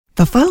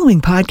The following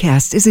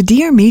podcast is a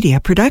Dear Media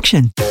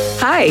production.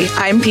 Hi,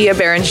 I'm Pia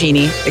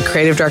Barangini, the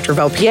creative director of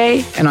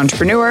LPA, an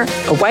entrepreneur,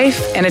 a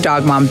wife, and a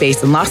dog mom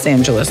based in Los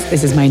Angeles.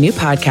 This is my new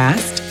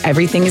podcast,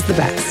 Everything is the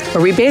Best,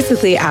 where we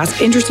basically ask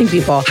interesting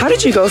people, how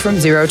did you go from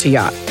zero to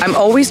yacht? I'm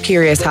always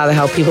curious how the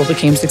hell people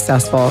became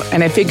successful,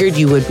 and I figured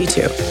you would be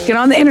too. Get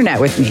on the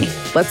internet with me.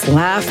 Let's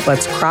laugh,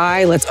 let's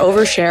cry, let's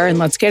overshare, and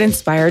let's get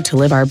inspired to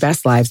live our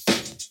best lives.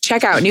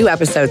 Check out new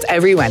episodes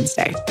every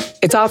Wednesday.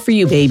 It's all for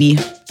you, baby.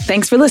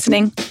 Thanks for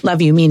listening.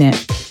 Love you, mean it.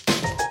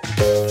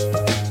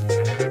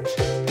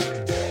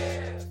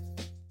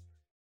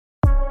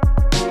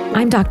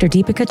 I'm Dr.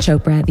 Deepika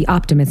Chopra, the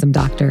Optimism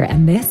Doctor,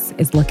 and this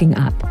is Looking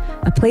Up,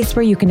 a place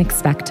where you can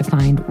expect to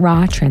find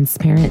raw,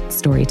 transparent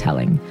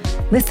storytelling.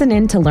 Listen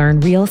in to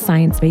learn real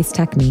science-based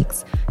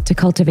techniques to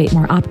cultivate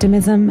more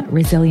optimism,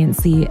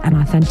 resiliency, and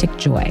authentic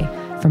joy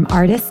from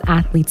artists,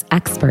 athletes,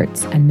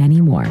 experts, and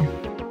many more.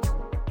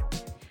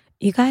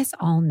 You guys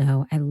all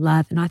know I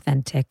love an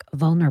authentic,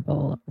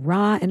 vulnerable,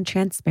 raw, and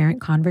transparent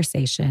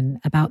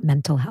conversation about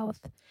mental health.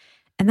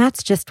 And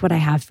that's just what I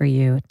have for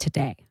you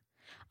today.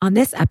 On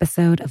this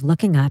episode of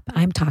Looking Up,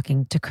 I'm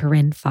talking to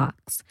Corinne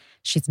Foxx.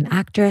 She's an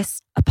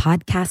actress, a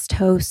podcast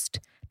host,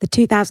 the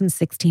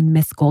 2016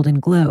 Miss Golden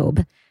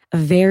Globe, a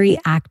very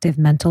active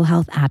mental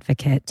health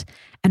advocate,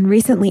 and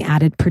recently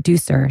added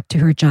producer to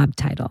her job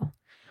title.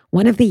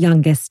 One of the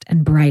youngest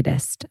and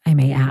brightest, I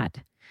may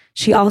add.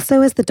 She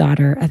also is the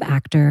daughter of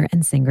actor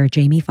and singer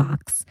Jamie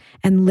Foxx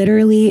and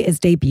literally is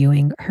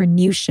debuting her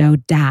new show,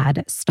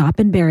 Dad, Stop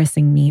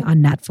Embarrassing Me on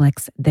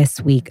Netflix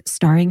this week,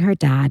 starring her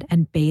dad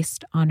and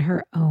based on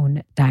her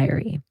own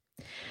diary.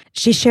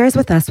 She shares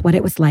with us what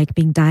it was like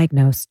being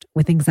diagnosed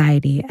with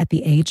anxiety at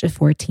the age of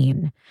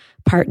 14,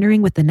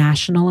 partnering with the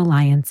National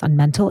Alliance on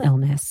Mental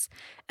Illness,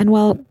 and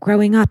while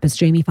growing up as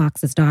Jamie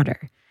Foxx's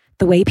daughter,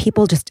 the way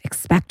people just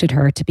expected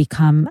her to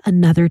become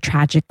another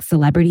tragic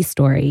celebrity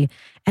story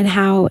and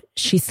how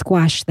she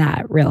squashed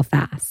that real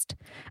fast.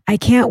 I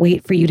can't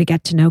wait for you to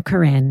get to know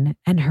Corinne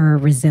and her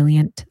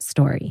resilient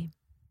story.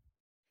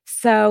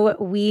 So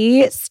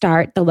we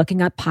start the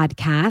Looking Up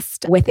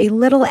podcast with a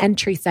little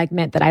entry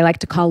segment that I like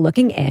to call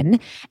Looking In.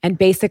 And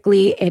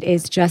basically it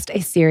is just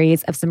a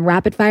series of some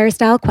rapid fire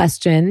style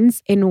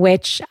questions in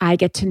which I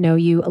get to know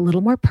you a little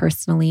more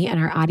personally and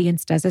our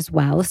audience does as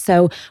well.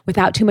 So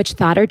without too much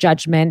thought or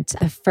judgment,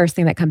 the first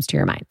thing that comes to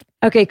your mind.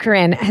 Okay,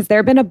 Corinne, has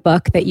there been a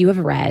book that you have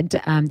read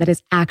that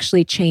has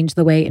actually changed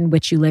the way in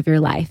which you live your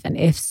life? And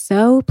if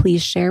so,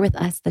 please share with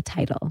us the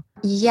title.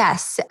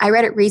 Yes, I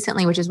read it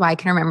recently, which is why I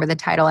can remember the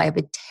title. I have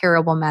a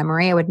terrible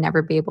memory. I would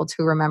never be able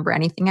to remember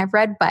anything I've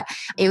read, but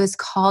it was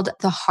called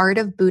The Heart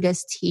of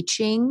Buddhist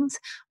Teachings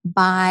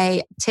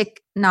by Thich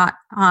Nhat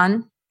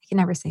Hanh. I can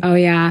never say that. Oh,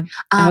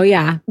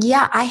 yeah.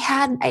 Yeah,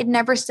 I'd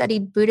never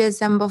studied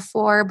Buddhism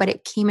before, but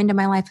it came into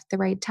my life at the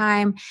right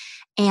time.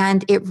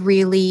 And it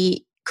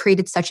really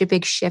created such a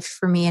big shift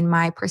for me in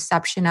my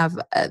perception of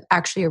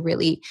actually a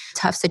really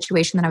tough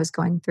situation that I was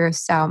going through.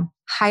 So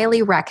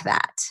highly rec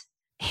that.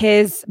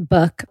 His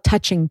book,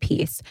 Touching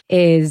Peace,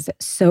 is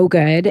so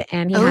good.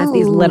 And he has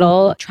these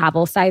little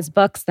travel-sized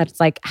books that's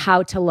like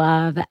how to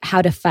love,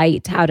 how to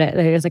fight,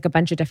 there's like a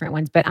bunch of different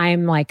ones. But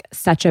I'm like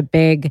such a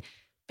big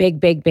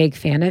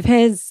fan of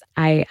his.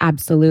 I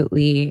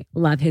absolutely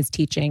love his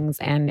teachings.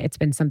 And it's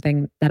been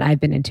something that I've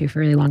been into for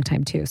a really long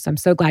time too. So I'm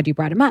so glad you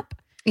brought him up.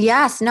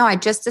 Yes, no, I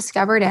just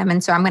discovered him.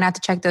 And so I'm going to have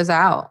to check those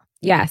out.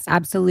 Yes,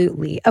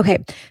 absolutely.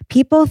 Okay.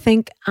 People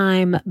think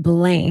I'm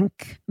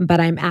blank, but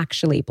I'm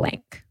actually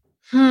blank.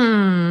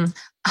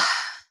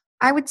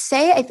 I would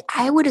say,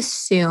 I would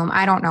assume,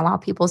 I don't know how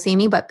people see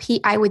me, but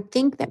I would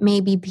think that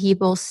maybe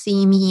people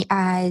see me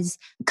as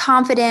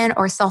confident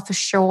or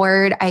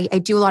self-assured. I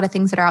do a lot of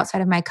things that are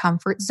outside of my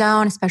comfort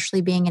zone,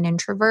 especially being an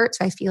introvert.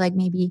 So I feel like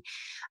maybe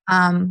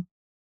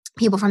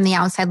people from the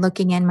outside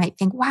looking in might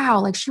think, wow,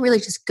 like she really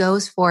just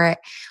goes for it.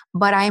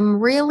 But I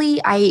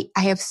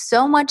have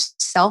so much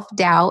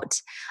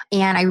self-doubt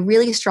and I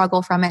really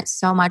struggle from it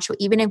so much. So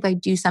even if I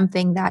do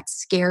something that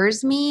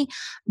scares me,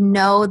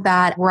 know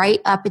that right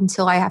up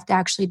until I have to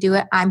actually do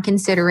it, I'm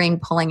considering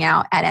pulling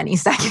out at any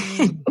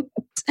second.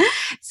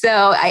 So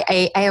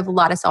I have a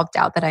lot of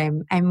self-doubt that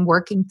I'm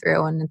working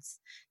through, and it's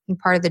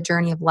part of the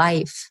journey of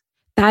life.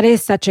 That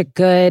is such a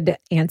good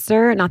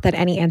answer. Not that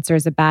any answer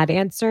is a bad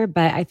answer,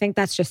 but I think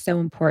that's just so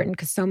important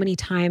because so many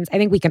times, I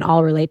think we can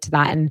all relate to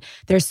that. And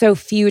there's so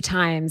few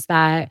times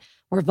that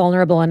we're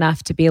vulnerable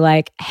enough to be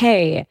like,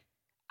 hey,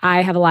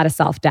 I have a lot of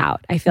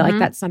self-doubt. I feel like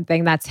that's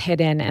something that's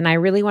hidden. And I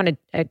really wanted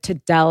to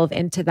delve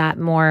into that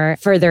more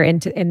further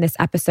in this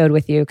episode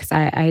with you because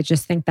I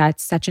just think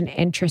that's such an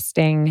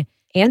interesting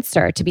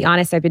answer. To be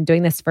honest, I've been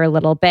doing this for a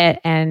little bit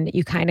and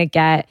you kind of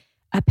get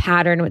a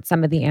pattern with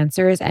some of the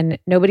answers and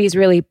nobody's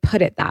really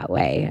put it that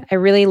way. I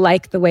really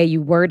like the way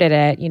you worded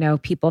it. You know,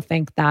 people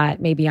think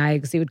that maybe I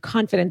exude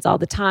confidence all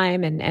the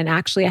time and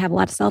actually I have a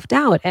lot of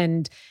self-doubt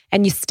and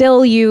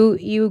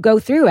you go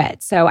through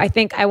it. So I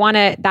think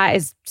that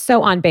is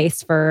so on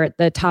base for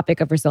the topic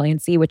of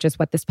resiliency, which is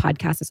what this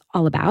podcast is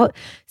all about.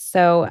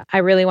 So I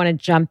really want to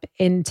jump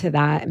into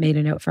that. I made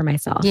a note for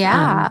myself.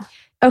 Yeah.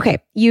 Okay,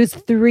 use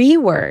 3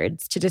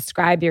 words to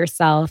describe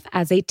yourself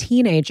as a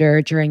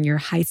teenager during your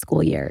high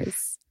school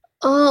years.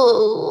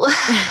 Oh,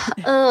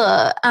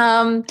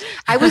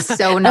 I was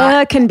so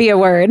not. Can be a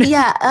word.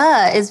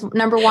 Yeah, is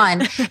number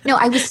one. No,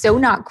 I was so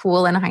not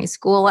cool in high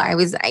school. I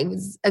was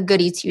a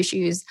goody two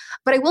shoes.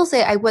 But I will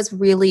say I was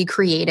really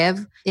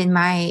creative in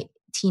my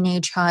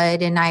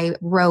teenagehood, and I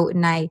wrote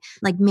and I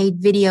like made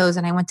videos,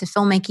 and I went to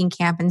filmmaking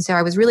camp, and so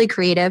I was really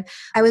creative.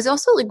 I was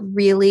also like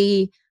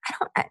really,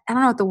 I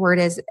don't know what the word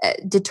is,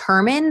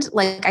 determined.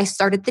 Like I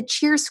started the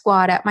cheer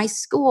squad at my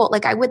school.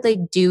 Like I would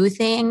like do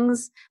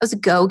things. I was a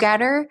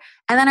go-getter.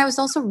 And then I was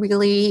also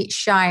really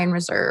shy and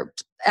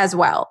reserved as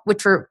well,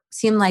 which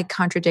seemed like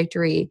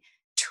contradictory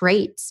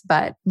traits.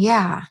 But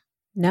yeah.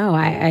 No,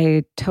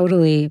 I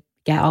totally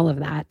get all of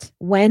that.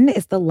 When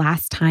is the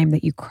last time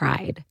that you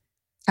cried?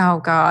 Oh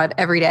God,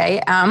 every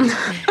day.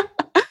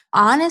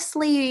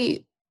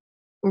 Honestly,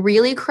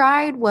 really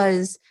cried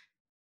was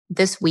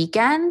this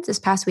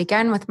past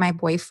weekend with my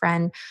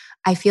boyfriend.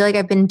 I feel like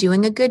I've been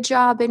doing a good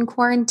job in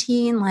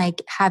quarantine,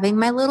 like having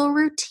my little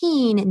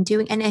routine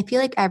and I feel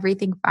like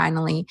everything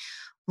finally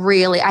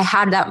really, I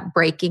had that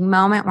breaking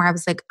moment where I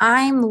was like,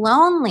 I'm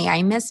lonely.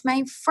 I miss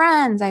my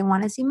friends. I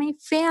want to see my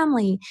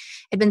family.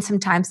 It'd been some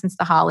time since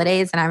the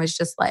holidays, and I was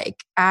just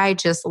like, I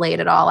just laid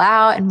it all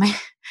out. And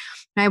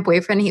my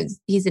boyfriend,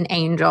 he's an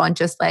angel, and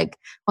just like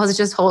was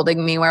just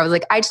holding me where I was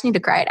like, I just need to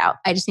cry it out.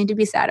 I just need to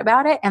be sad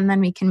about it, and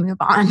then we can move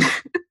on.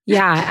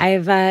 Yeah,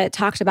 I've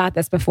talked about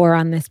this before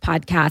on this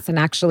podcast, and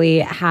actually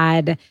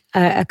had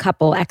a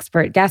couple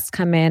expert guests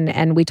come in,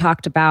 and we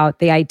talked about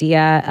the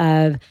idea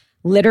of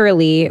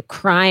literally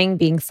crying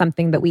being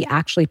something that we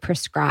actually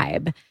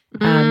prescribe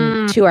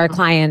to our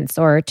clients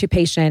or to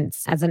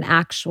patients as an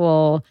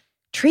actual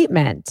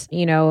treatment,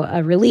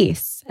 a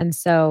release. And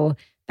so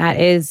that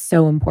is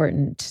so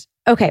important.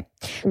 Okay,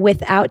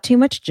 without too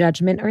much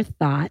judgment or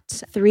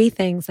thought, 3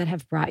 things that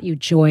have brought you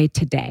joy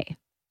today.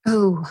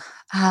 Oh,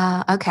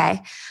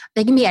 okay.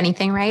 They can be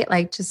anything, right?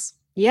 Like just...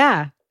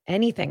 Yeah,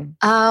 anything.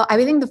 I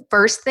think the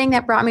first thing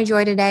that brought me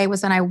joy today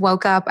was when I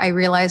woke up, I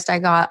realized I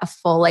got a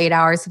full 8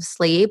 hours of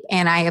sleep,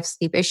 and I have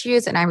sleep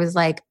issues. And I was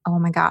like, oh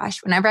my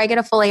gosh, whenever I get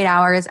a full 8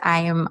 hours,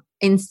 I am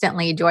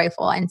instantly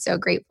joyful and so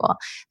grateful.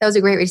 That was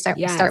a great way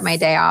to start my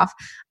day off.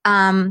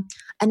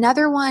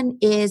 Another one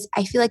is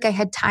I feel like I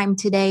had time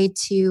today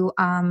to,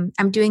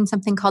 I'm doing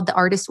something called the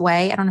Artist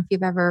Way. I don't know if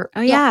you've ever.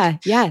 Oh yeah.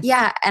 Yes.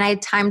 Yeah. And I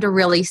had time to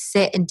really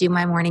sit and do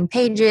my morning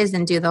pages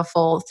and do the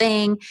full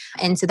thing.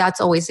 And so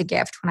that's always a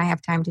gift when I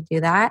have time to do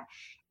that.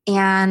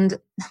 And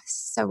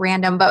so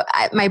random, but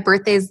my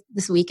birthday's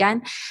this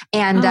weekend,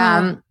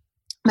 and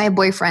my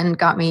boyfriend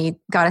got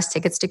us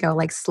tickets to go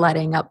like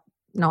sledding up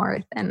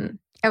north, and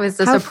it was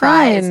a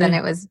surprise. Fun. And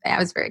I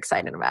was very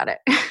excited about it.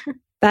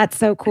 That's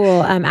so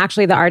cool.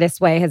 Actually, The Artist's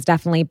Way has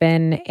definitely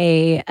been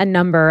a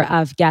number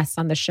of guests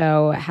on the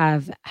show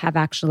have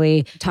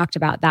actually talked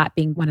about that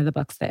being one of the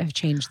books that have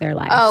changed their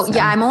lives. Oh, so.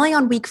 Yeah. I'm only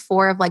on week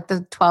 4 of like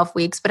the 12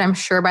 weeks, but I'm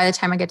sure by the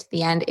time I get to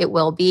the end, it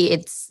will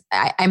be.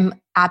 I'm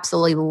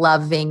absolutely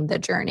loving the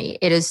journey.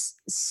 It is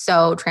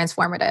so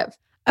transformative.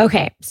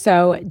 Okay,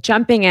 so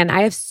jumping in,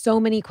 I have so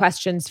many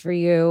questions for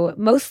you,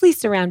 mostly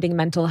surrounding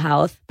mental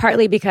health,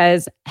 partly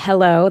because,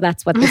 hello,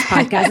 that's what this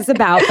podcast is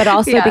about, but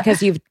also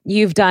because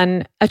you've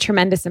done a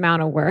tremendous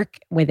amount of work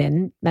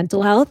within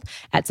mental health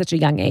at such a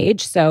young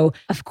age. So,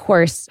 of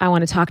course, I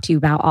want to talk to you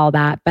about all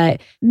that, but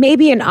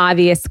maybe an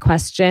obvious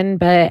question,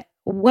 but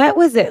what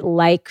was it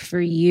like for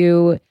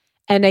you?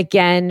 And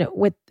again,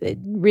 with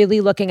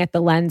really looking at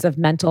the lens of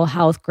mental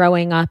health,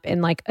 growing up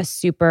in like a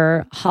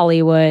super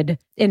Hollywood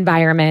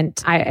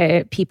environment,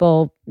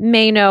 people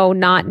may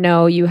not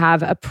know you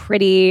have a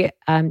pretty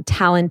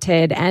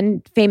talented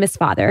and famous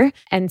father.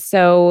 And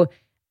so,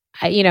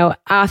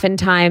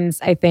 oftentimes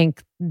I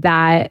think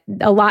that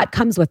a lot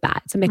comes with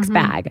that. It's a mixed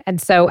bag.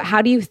 And so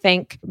how do you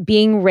think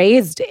being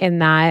raised in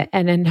that,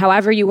 and then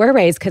however you were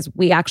raised, because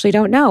we actually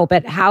don't know,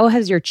 but how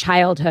has your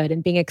childhood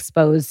and being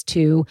exposed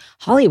to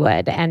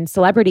Hollywood and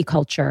celebrity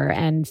culture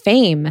and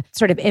fame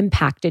sort of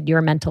impacted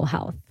your mental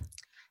health?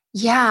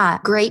 Yeah,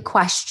 great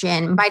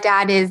question. My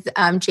dad is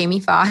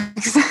Jamie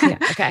Foxx. Yeah,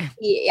 okay.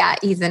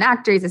 He's an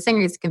actor, he's a singer,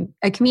 he's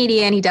a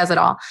comedian, he does it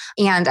all.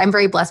 And I'm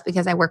very blessed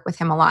because I work with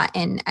him a lot,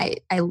 and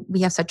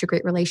we have such a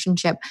great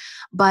relationship.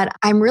 But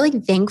I'm really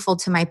thankful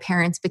to my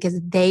parents because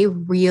they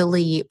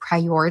really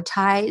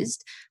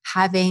prioritized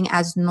having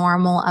as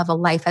normal of a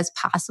life as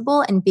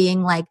possible, and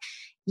being like,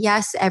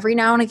 yes, every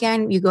now and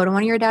again you go to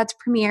one of your dad's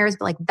premieres,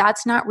 but like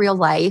that's not real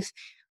life.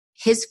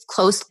 His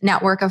close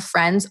network of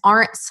friends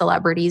aren't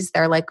celebrities.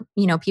 They're like,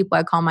 people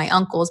I call my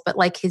uncles, but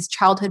like his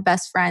childhood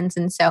best friends.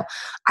 And so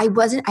I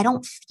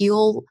don't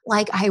feel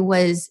like I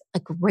was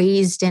like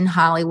raised in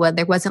Hollywood.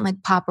 There wasn't like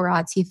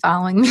paparazzi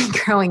following me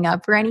growing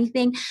up or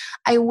anything.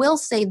 I will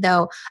say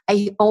though,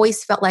 I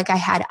always felt like I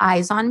had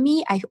eyes on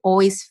me. I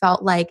always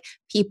felt like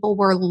people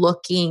were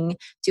looking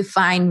to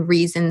find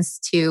reasons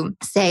to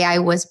say I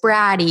was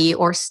bratty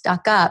or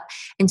stuck up.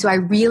 And so I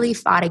really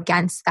fought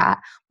against that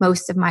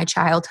most of my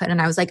childhood.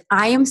 And I was like,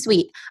 I am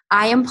sweet,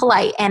 I am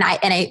polite. And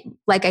I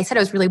like I said, I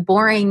was really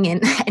boring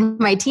in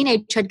my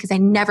teenagehood because I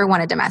never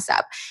wanted to mess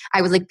up.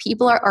 I was like,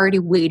 people are already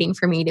waiting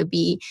for me to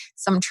be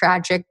some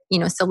tragic,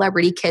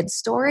 celebrity kid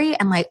story.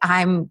 And like,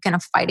 I'm going to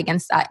fight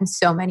against that in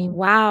so many ways.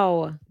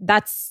 Wow.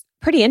 That's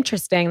pretty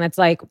interesting. That's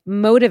like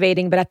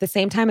motivating, but at the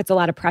same time, it's a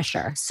lot of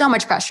pressure. So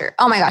much pressure.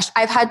 Oh my gosh.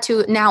 I've had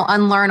to now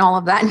unlearn all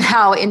of that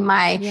now in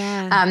my,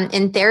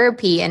 in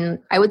therapy. And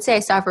I would say I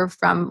suffer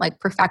from like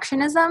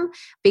perfectionism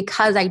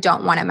because I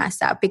don't want to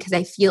mess up, because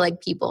I feel like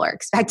people are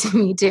expecting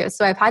me to.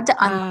 So I've had to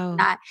unlearn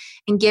that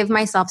and give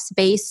myself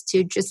space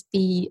to just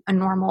be a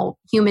normal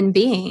human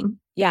being.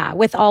 Yeah,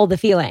 with all the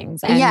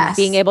feelings and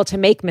being able to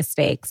make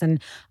mistakes. And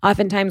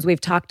oftentimes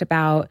we've talked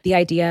about the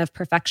idea of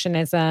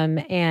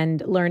perfectionism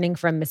and learning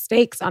from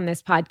mistakes on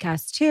this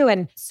podcast too.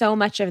 And so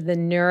much of the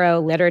neuro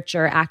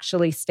literature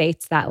actually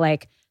states that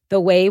like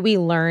the way we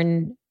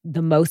learn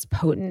the most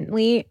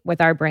potently with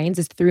our brains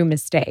is through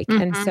mistake.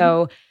 And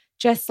so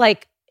just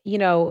like,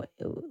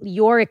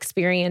 your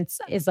experience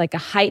is like a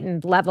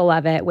heightened level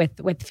of it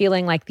with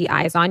feeling like the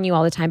eyes on you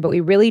all the time. But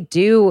we really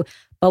do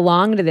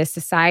belong to this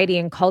society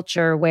and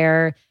culture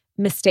where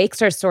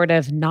mistakes are sort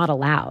of not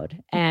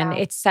allowed. And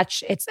it's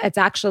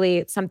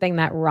actually something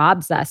that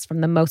robs us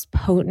from the most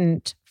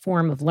potent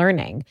form of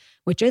learning,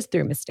 which is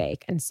through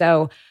mistake. And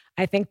so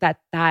I think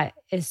that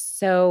is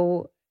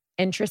so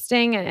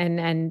interesting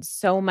and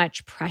so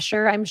much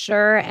pressure, I'm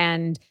sure.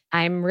 And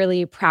I'm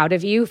really proud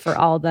of you for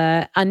all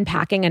the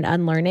unpacking and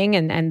unlearning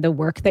and the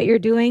work that you're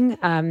doing,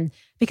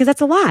 because that's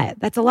a lot.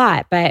 That's a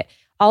lot. But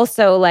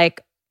also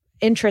like,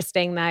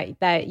 interesting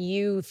that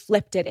you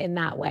flipped it in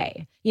that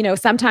way.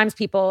 Sometimes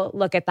people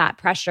look at that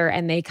pressure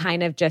and they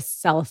kind of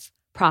just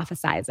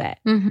self-prophesize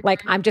it.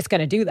 Like, I'm just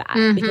going to do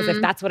that because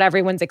if that's what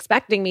everyone's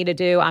expecting me to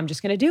do, I'm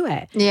just going to do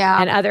it. Yeah.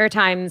 And other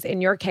times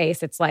in your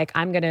case, it's like,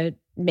 I'm going to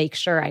make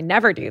sure I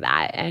never do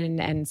that.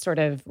 And sort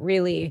of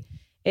really,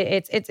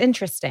 it's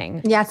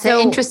interesting. Yeah. It's an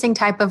interesting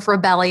type of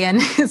rebellion.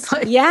 It's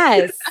like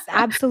yes,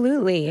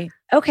 absolutely.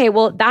 Okay.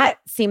 Well, that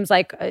seems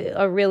like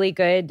a really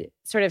good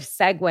sort of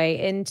segue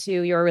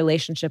into your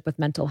relationship with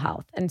mental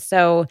health. And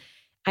so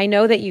I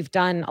know that you've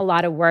done a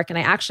lot of work, and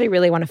I actually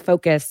really want to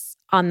focus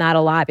on that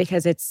a lot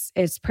because it's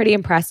pretty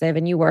impressive.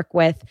 And you work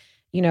with,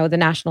 the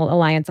National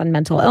Alliance on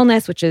Mental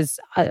Illness, which is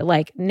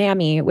like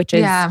NAMI, which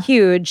is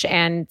huge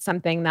and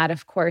something that,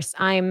 of course,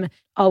 I'm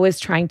always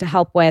trying to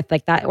help with.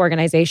 Like that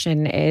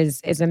organization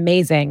is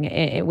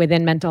amazing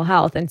within mental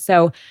health. And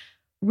so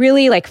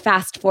really like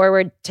fast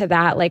forward to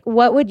that, like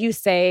what would you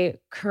say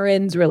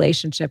Corinne's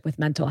relationship with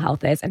mental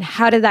health is, and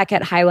how did that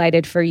get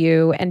highlighted for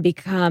you and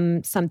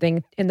become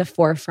something in the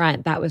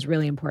forefront that was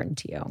really important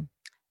to you?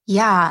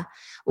 Yeah.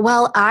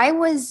 Well, I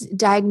was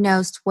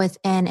diagnosed with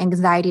an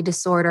anxiety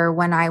disorder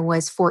when I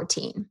was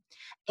 14.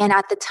 And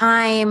at the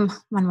time,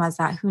 when was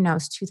that? Who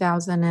knows?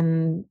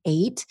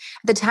 2008. At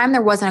the time,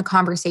 there wasn't a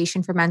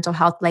conversation for mental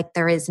health like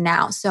there is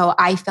now. So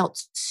I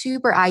felt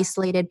super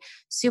isolated,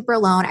 super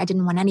alone. I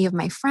didn't want any of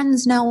my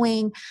friends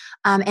knowing.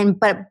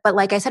 But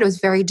like I said, I was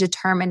very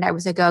determined. I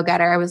was a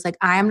go-getter. I was like,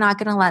 I am not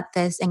going to let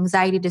this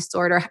anxiety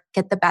disorder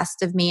get the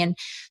best of me. And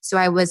so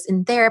I was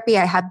in therapy.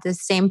 I had the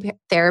same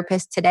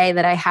therapist today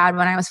that I had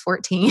when I was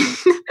 14.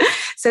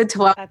 So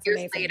 12 That's years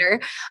amazing. later,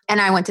 and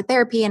I went to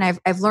therapy, and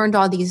I've learned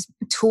all these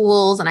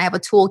tools, and I have a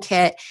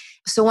toolkit.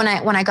 So when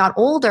I got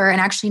older, and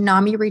actually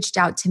NAMI reached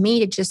out to me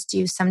to just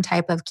do some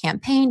type of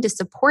campaign to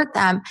support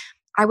them,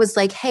 I was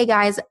like, hey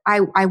guys,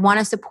 I want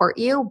to support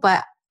you,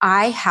 but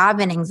I have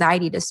an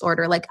anxiety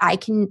disorder. Like I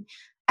can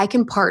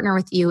partner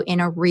with you in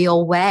a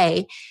real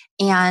way.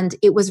 And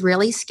it was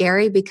really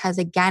scary because,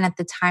 again, at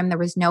the time, there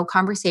was no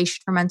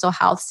conversation for mental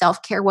health.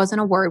 Self-care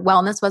wasn't a word.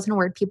 Wellness wasn't a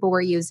word people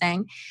were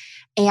using.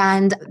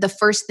 And the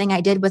first thing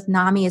I did with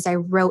NAMI is I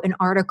wrote an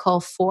article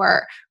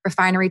for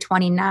Refinery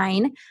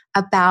 29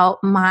 about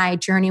my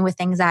journey with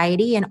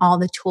anxiety and all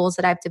the tools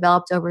that I've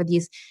developed over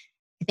these,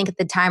 I think at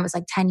the time it was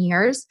like 10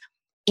 years.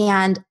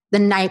 And the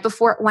night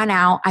before it went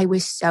out, I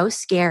was so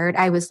scared.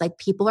 I was like,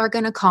 people are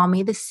going to call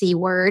me the C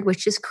word,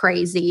 which is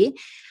crazy.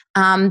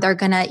 They're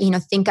going to,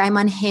 think I'm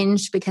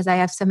unhinged because I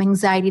have some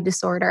anxiety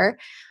disorder.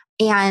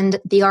 And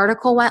the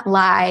article went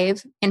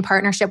live in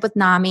partnership with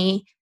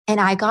NAMI. And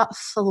I got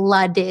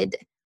flooded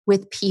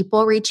with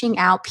people reaching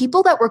out,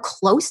 people that were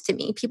close to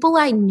me, people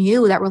I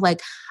knew that were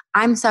like,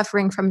 I'm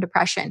suffering from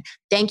depression.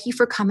 Thank you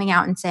for coming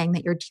out and saying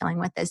that you're dealing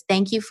with this.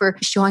 Thank you for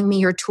showing me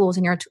your tools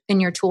in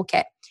your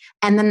toolkit.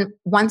 And then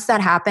once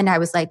that happened, I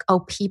was like, oh,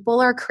 people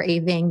are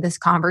craving this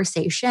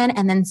conversation.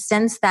 And then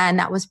since then,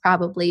 that was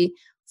probably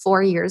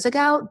 4 years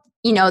ago,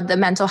 the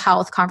mental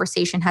health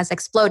conversation has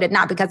exploded,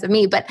 not because of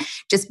me, but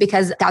just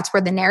because that's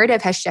where the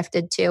narrative has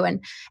shifted to.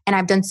 And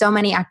I've done so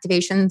many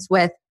activations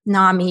with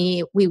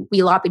NAMI.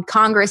 We lobbied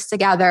Congress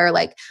together.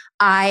 Like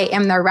I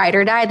am their ride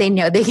or die. They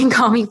know they can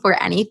call me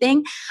for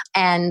anything.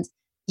 And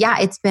yeah,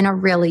 it's been a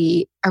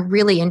really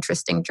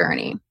interesting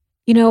journey.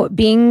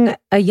 Being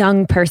a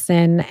young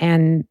person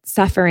and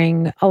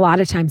suffering a lot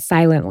of times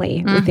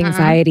silently with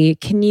anxiety,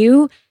 can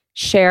you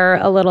share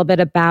a little bit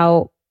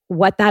about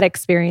what that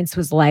experience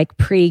was like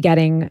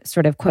pre-getting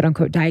sort of quote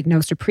unquote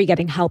diagnosed or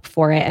pre-getting help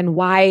for it? And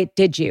why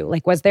did you?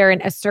 Like, was there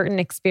a certain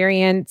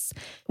experience?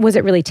 Was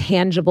it really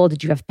tangible?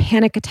 Did you have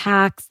panic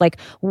attacks? Like,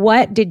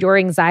 what did your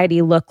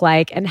anxiety look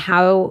like? And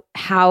how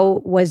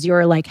was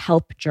your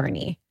help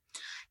journey?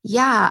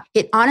 Yeah,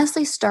 it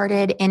honestly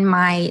started in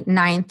my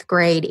 9th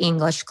grade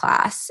English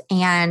class.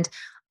 And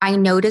I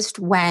noticed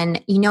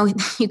when,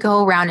 you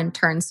go around in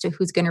turns to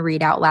who's going to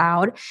read out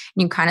loud, and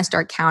you kind of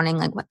start counting,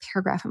 what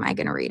paragraph am I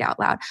going to read out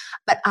loud?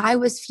 But I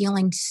was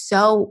feeling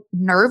so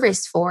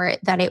nervous for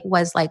it that it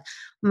was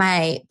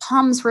my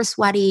palms were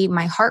sweaty,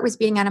 my heart was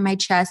beating out of my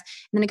chest.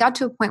 And then it got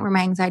to a point where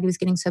my anxiety was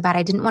getting so bad,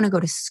 I didn't want to go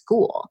to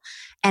school.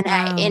 And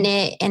Wow.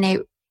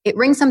 It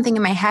rings something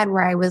in my head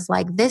where I was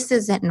like, this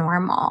isn't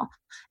normal.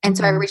 And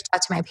so I reached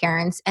out to my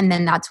parents. And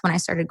then that's when I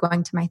started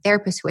going to my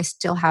therapist, who I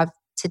still have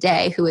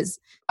today,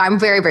 I'm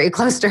very, very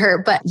close to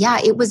her. But yeah,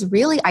 it was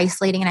really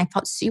isolating and I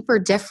felt super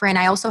different.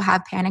 I also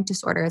have panic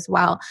disorder as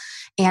well.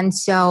 And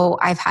so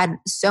I've had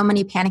so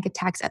many panic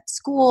attacks at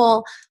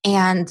school,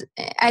 and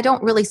I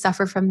don't really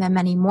suffer from them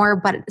anymore,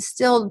 but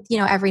still,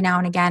 every now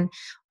and again,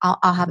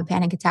 I'll have a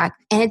panic attack.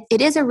 And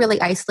it is a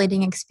really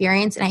isolating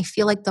experience. And I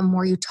feel like the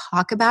more you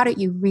talk about it,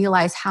 you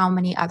realize how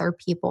many other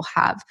people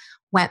have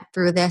went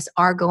through this,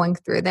 are going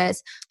through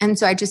this. And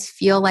so I just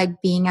feel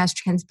like being as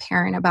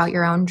transparent about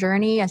your own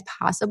journey as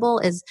possible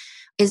is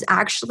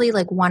actually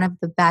one of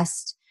the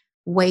best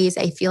ways,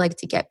 I feel like,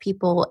 to get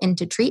people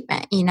into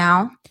treatment,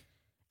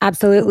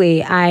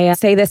 Absolutely. I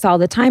say this all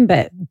the time,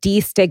 but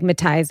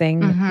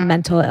destigmatizing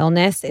mental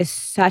illness is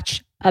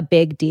such a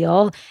big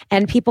deal.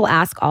 And people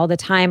ask all the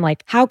time,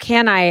 how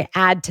can I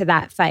add to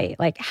that fight?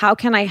 How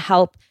can I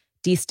help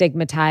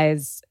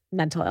destigmatize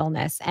mental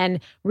illness? And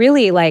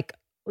really,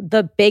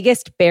 the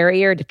biggest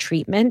barrier to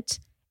treatment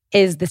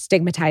is the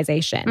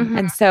stigmatization.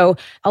 And so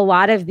a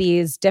lot of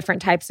these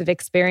different types of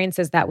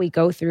experiences that we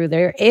go through,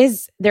 there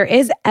is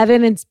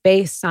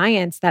evidence-based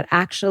science that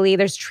actually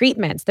there's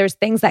treatments, there's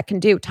things that can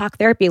do, talk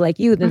therapy like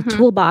you, the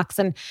toolbox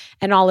and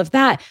all of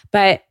that.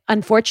 But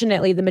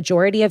unfortunately, the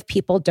majority of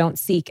people don't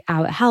seek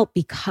out help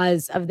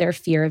because of their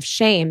fear of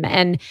shame.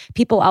 And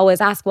people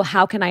always ask, well,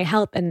 how can I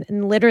help? And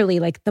literally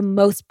the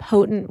most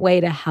potent way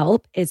to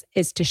help is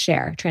to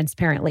share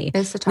transparently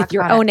with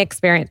your own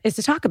experience, is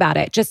to talk about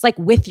it, just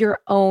with your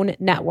own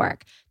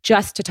network,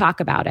 just to talk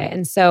about it.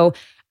 And so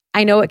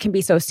I know it can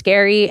be so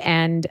scary,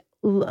 and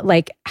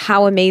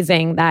how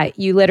amazing that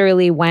you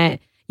literally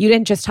you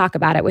didn't just talk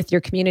about it with your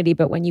community,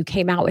 but when you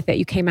came out with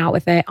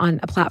it on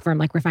a platform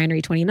like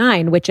Refinery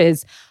 29, which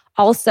is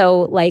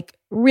also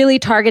really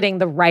targeting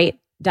the right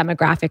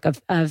demographic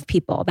of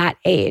people, that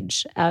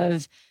age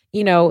of,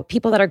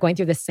 people that are going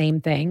through the same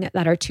thing,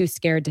 that are too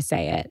scared to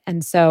say it.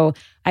 And so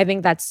I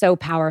think that's so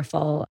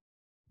powerful.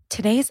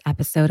 Today's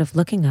episode of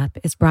Looking Up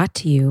is brought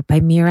to you by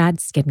Murad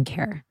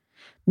Skincare.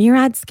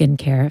 Murad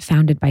Skincare,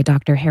 founded by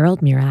Dr.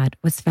 Harold Murad,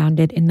 was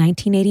founded in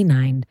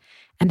 1989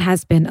 and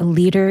has been a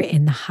leader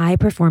in the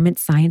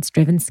high-performance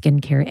science-driven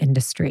skincare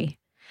industry.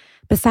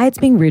 Besides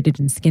being rooted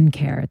in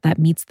skincare that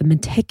meets the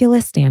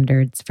meticulous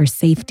standards for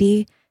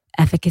safety,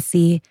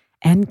 efficacy,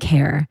 and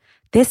care,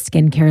 this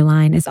skincare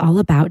line is all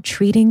about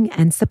treating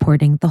and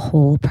supporting the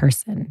whole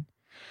person.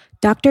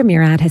 Dr.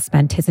 Murad has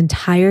spent his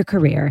entire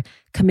career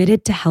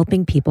committed to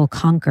helping people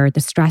conquer the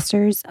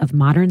stressors of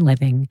modern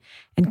living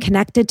and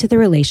connected to the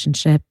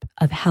relationship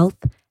of health,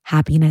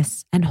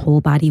 happiness, and whole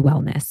body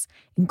wellness,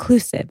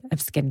 inclusive of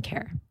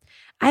skincare.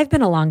 I've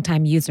been a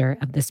longtime user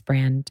of this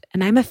brand,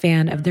 and I'm a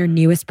fan of their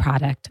newest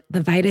product,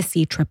 the Vita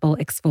C Triple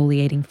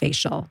Exfoliating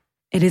Facial.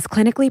 It is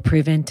clinically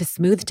proven to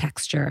smooth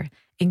texture,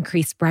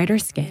 increase brighter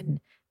skin,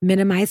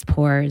 minimize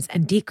pores,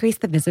 and decrease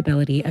the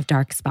visibility of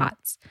dark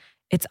spots.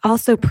 It's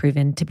also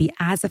proven to be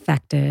as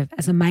effective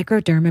as a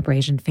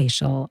microdermabrasion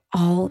facial,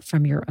 all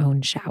from your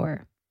own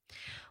shower.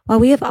 While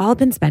we have all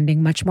been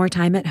spending much more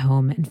time at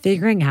home and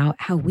figuring out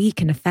how we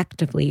can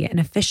effectively and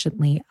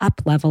efficiently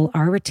up-level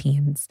our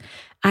routines,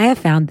 I have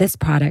found this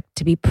product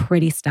to be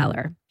pretty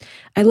stellar.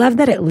 I love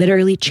that it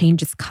literally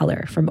changes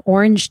color from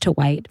orange to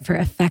white for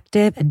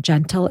effective and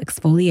gentle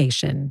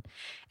exfoliation.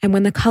 And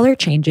when the color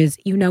changes,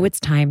 you know it's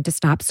time to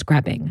stop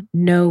scrubbing.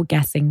 No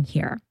guessing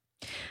here.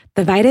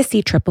 The Vita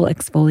C Triple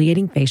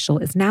Exfoliating Facial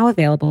is now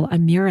available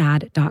on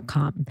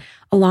Murad.com,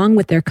 along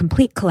with their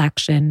complete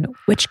collection,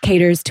 which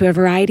caters to a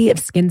variety of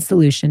skin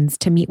solutions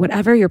to meet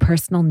whatever your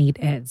personal need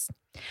is.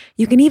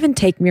 You can even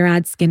take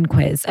Murad's skin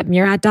quiz at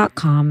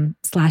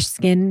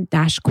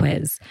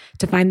murad.com/skin-quiz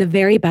to find the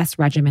very best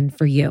regimen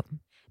for you.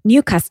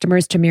 New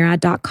customers to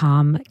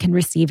Murad.com can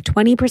receive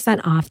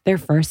 20% off their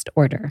first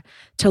order.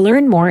 To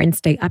learn more and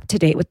stay up to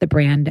date with the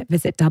brand,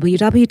 visit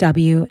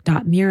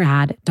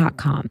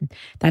www.murad.com.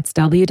 That's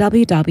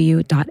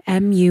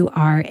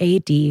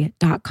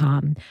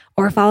www.murad.com,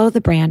 or follow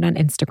the brand on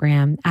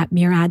Instagram at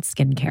Murad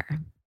Skincare.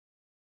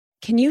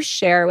 Can you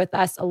share with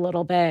us a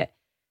little bit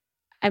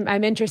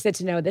I'm interested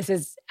to know, this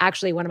is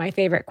actually one of my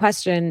favorite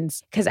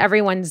questions because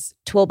everyone's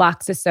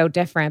toolbox is so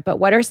different. But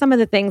what are some of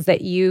the things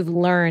that you've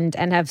learned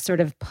and have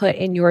sort of put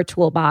in your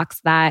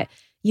toolbox that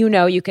you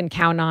know you can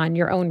count on,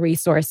 your own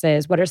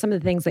resources? What are some of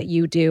the things that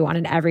you do on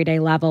an everyday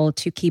level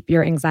to keep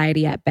your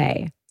anxiety at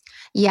bay?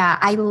 Yeah,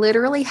 I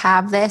literally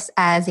have this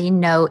as a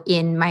note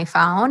in my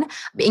phone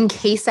in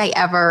case I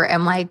ever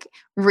am like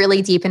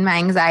really deep in my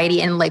anxiety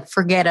and like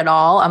forget it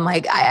all. I'm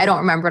like, I don't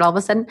remember it all of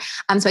a sudden.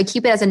 So I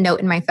keep it as a note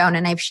in my phone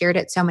and I've shared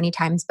it so many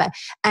times. But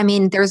I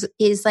mean,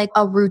 is like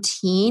a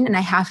routine and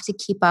I have to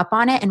keep up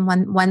on it. And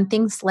when one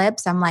thing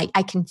slips, I'm like,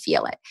 I can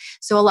feel it.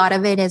 So a lot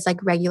of it is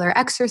like regular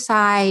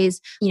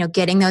exercise,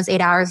 getting those 8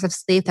 hours of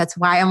sleep. That's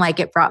why I'm like,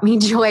 it brought me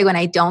joy. When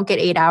I don't get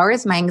 8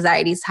 hours, my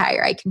anxiety is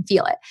higher. I can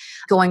feel it.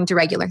 Going to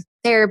regular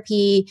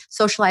therapy,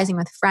 socializing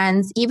with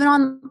friends, even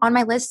on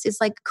my list is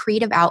like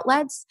creative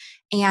outlets.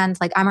 And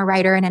like I'm a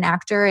writer and an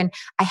actor and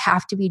I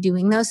have to be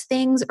doing those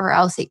things or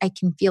else I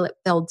can feel it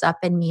builds up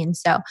in me. And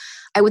so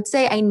I would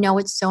say, I know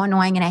it's so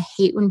annoying and I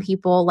hate when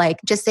people like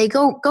just say,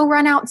 go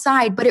run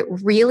outside, but it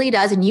really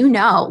does. And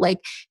like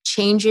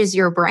changes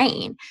your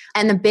brain.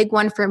 And the big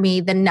one for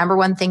me, the number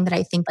one thing that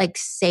I think like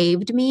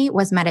saved me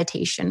was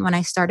meditation. When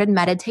I started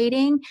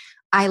meditating,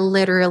 I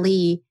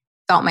literally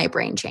felt my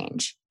brain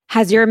change.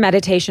 Has your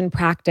meditation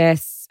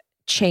practice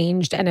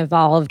changed and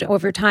evolved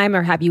over time,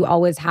 or have you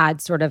always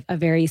had sort of a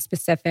very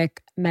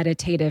specific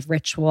meditative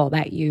ritual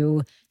that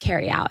you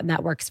carry out and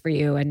that works for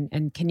you?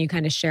 And can you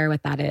kind of share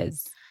what that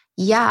is?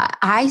 Yeah,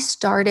 I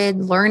started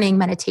learning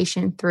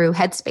meditation through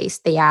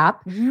Headspace, the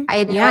app. Mm-hmm. I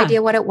had no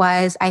idea what it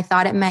was. I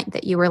thought it meant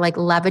that you were like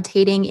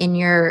levitating in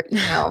your,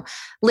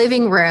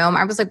 living room.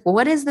 I was like,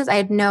 what is this? I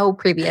had no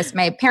previous.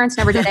 My parents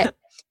never did it.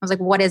 I was like,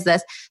 what is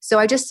this? So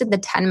I just did the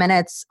 10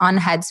 minutes on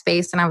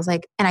Headspace and I was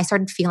like, and I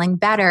started feeling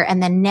better.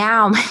 And then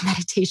now my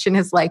meditation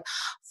is like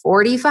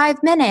 45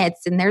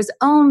 minutes and there's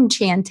Om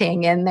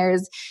chanting and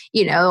there's,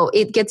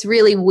 it gets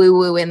really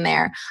woo-woo in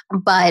there.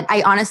 But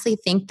I honestly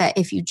think that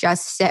if you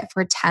just sit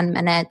for 10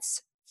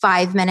 minutes,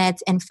 5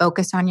 minutes and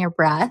focus on your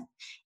breath,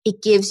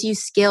 it gives you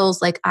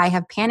skills. Like I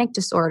have panic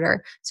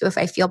disorder. So if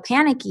I feel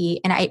panicky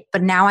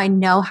but now I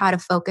know how to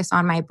focus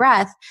on my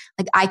breath,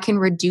 like I can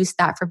reduce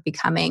that from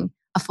becoming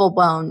a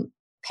full-blown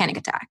panic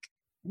attack.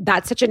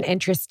 That's such an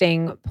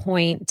interesting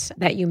point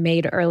that you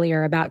made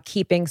earlier about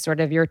keeping sort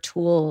of your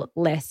tool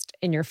list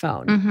in your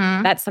phone.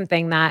 Mm-hmm. That's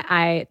something that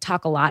I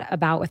talk a lot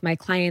about with my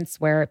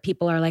clients where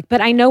people are like, but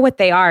I know what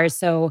they are.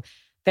 So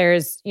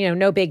there's,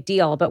 no big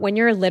deal. But when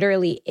you're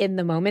literally in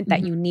the moment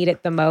that you need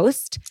it the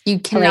most, you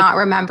cannot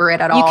remember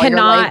it at all. You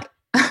cannot.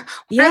 You're like,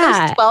 what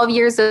are those 12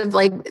 years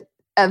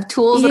of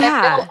tools that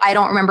I built? I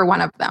don't remember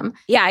one of them.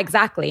 Yeah,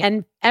 exactly.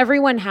 And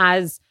everyone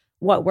has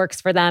what works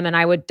for them. And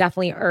I would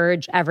definitely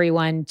urge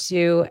everyone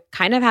to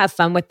kind of have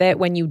fun with it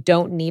when you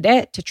don't need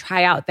it, to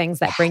try out things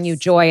that bring you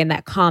joy and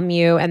that calm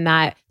you and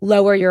that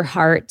lower your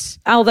heart.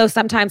 Although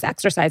sometimes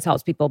exercise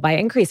helps people by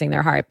increasing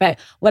their heart. But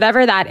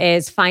whatever that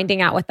is,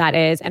 finding out what that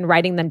is and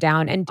writing them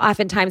down. And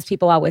oftentimes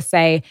people always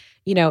say,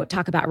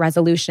 talk about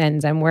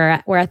resolutions and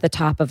we're at the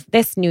top of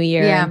this new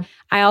year. Yeah. And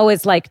I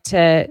always like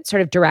to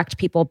sort of direct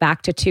people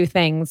back to two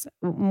things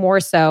more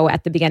so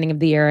at the beginning of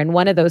the year. And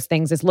one of those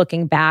things is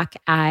looking back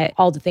at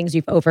all the things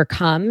you've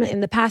overcome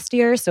in the past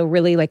year. So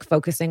really like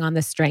focusing on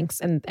the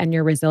strengths and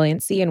your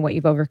resiliency and what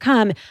you've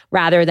overcome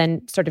rather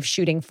than sort of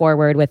shooting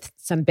forward with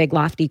some big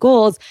lofty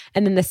goals.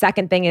 And then the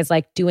second thing is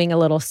like doing a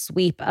little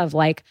sweep of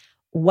like,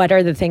 what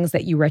are the things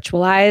that you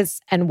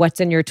ritualize and what's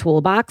in your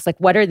toolbox? Like,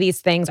 what are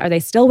these things? Are they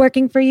still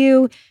working for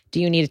you?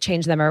 Do you need to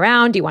change them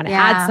around? Do you want to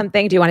add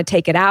something? Do you want to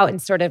take it out?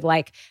 And sort of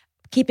like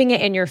keeping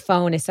it in your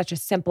phone is such a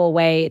simple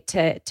way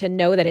to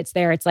know that it's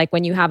there. It's like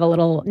when you have a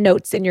little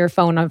notes in your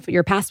phone of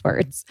your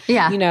passwords,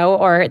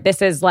 or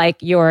this is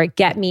like your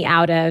get me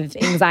out of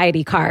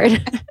anxiety card.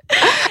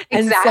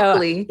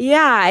 Exactly. So,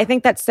 I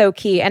think that's so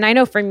key. And I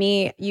know for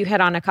me, you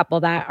hit on a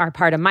couple that are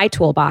part of my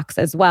toolbox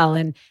as well.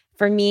 And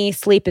for me,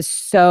 sleep is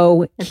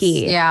so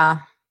key.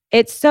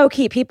 It's so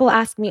key. People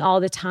ask me all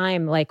the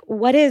time, like,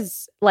 what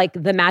is like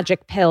the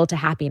magic pill to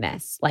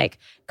happiness? Like,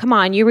 come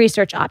on, you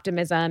research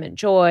optimism and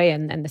joy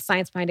and the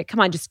science behind it. Come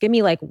on, just give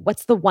me like,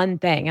 what's the one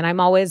thing? And I'm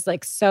always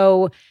like,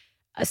 so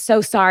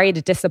sorry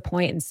to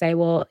disappoint and say,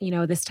 well,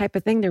 this type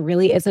of thing, there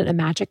really isn't a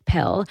magic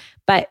pill.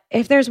 But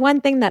if there's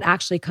one thing that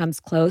actually comes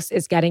close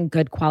is getting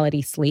good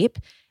quality sleep.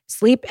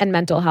 Sleep and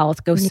mental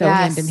health go so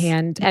hand in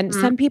hand. And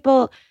some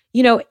people,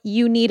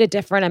 you need a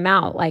different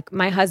amount. Like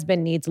my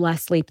husband needs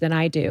less sleep than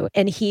I do.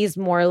 And he's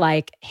more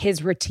like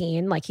his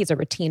routine, like he's a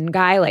routine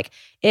guy. Like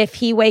if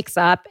he wakes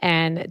up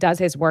and does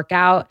his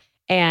workout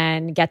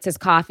and gets his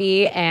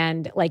coffee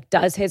and like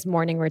does his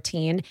morning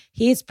routine,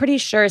 he's pretty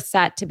sure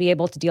set to be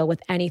able to deal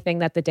with anything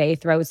that the day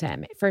throws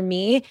him. For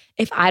me,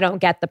 if I don't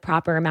get the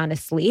proper amount of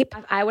sleep,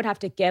 I would have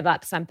to give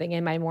up something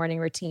in my morning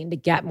routine to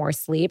get more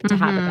sleep to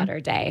have a better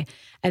day.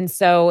 And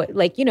so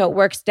like, you know, it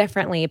works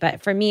differently.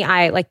 But for me,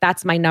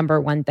 that's my number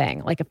one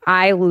thing. Like if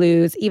I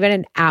lose even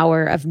an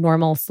hour of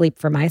normal sleep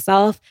for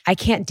myself, I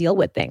can't deal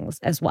with things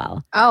as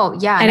well. Oh,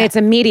 yeah. And it's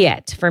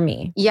immediate for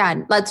me. Yeah,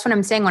 that's what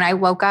I'm saying. When I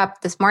woke up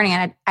this morning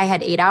and I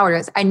had 8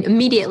 hours, I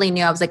immediately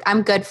knew, I was like,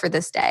 I'm good for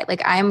this day.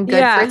 Like I'm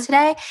good for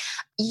today.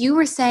 You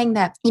were saying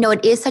that, you know,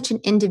 it is such an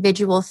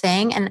individual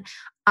thing. And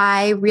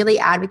I really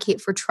advocate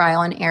for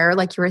trial and error,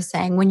 like you were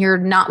saying, when you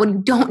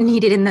don't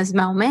need it in this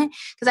moment.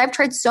 Because I've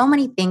tried so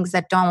many things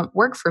that don't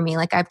work for me.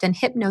 Like I've done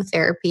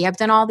hypnotherapy, I've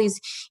done all these,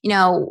 you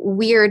know,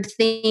 weird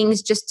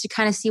things just to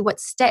kind of see what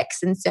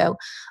sticks. And so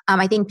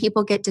I think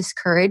people get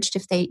discouraged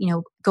if they, you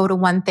know, go to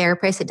one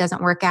therapist, it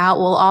doesn't work out.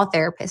 Well, all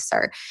therapists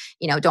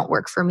don't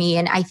work for me.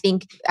 And I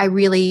think I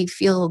really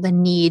feel the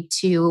need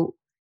to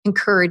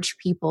encourage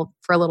people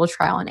for a little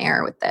trial and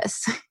error with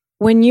this.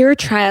 When you're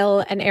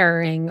trial and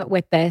erroring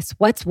with this,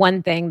 what's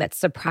one thing that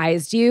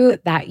surprised you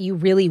that you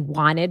really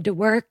wanted to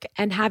work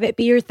and have it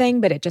be your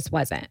thing, but it just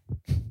wasn't?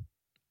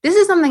 This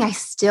is something I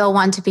still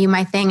want to be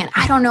my thing. And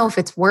I don't know if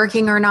it's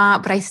working or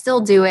not, but I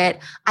still do it.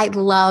 I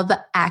love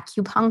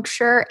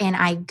acupuncture and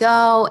I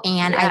go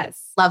and I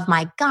love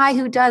my guy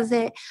who does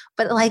it.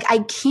 But like, I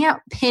can't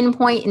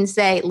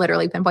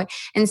literally pinpoint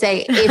and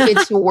say if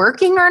it's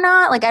working or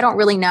not. Like, I don't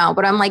really know.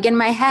 But I'm like, in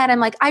my head, I'm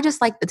like, I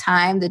just like the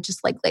time to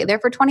just like lay there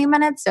for 20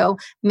 minutes. So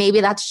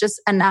maybe that's just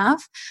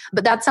enough.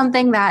 But that's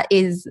something that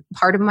is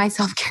part of my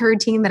self-care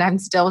routine that I'm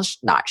still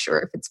not sure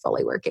if it's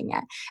fully working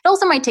yet. It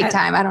also might take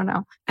time. I don't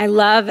know. I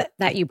love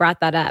that you brought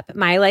that up.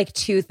 My like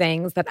two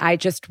things that I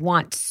just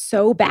want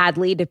so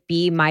badly to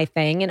be my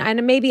thing.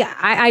 And maybe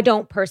I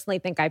don't personally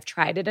think I've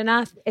tried it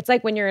enough. It's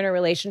like when you're in a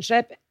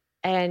relationship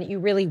and you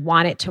really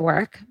want it to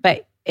work,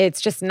 but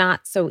it's just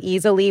not so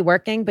easily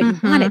working, but you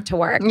want it to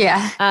work.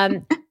 Yeah.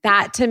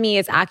 That to me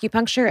is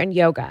acupuncture and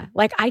yoga.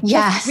 Like I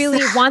just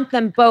really want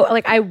them both.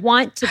 Like I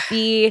want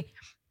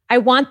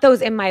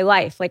those in my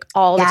life like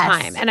all the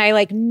time. And I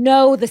like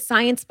know the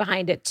science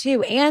behind it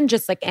too. And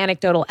just like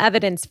anecdotal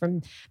evidence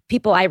from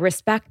people I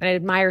respect and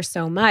admire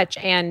so much.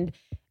 And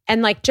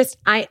like just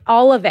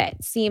all of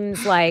it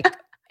seems like,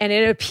 and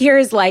it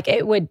appears like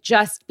it would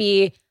just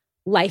be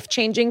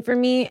life-changing for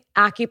me.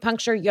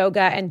 Acupuncture, yoga,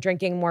 and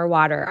drinking more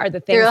water are the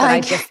things that I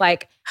just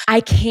like,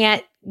 I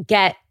can't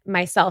get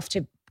myself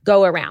to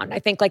go around. I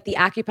think like the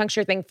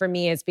acupuncture thing for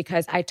me is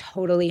because I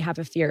totally have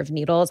a fear of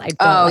needles. I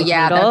don't like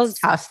needles. That's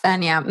tough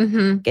then. Yeah.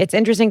 Mm-hmm. It's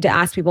interesting to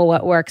ask people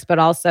what works, but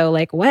also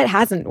like what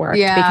hasn't worked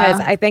because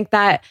I think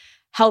that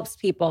helps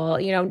people,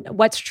 you know,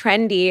 what's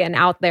trendy and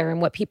out there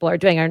and what people are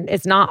doing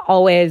is not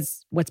always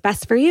what's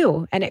best for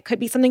you. And it could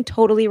be something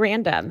totally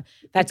random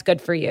that's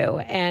good for you.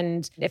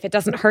 And if it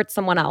doesn't hurt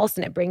someone else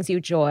and it brings you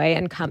joy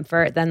and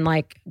comfort, then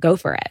like go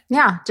for it.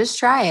 Yeah, just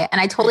try it. And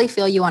I totally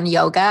feel you on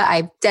yoga.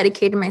 I've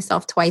dedicated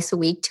myself twice a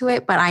week to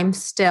it, but I'm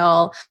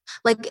still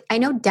like, I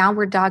know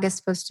downward dog is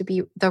supposed to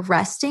be the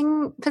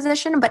resting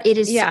position, but it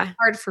is so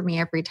hard for me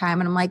every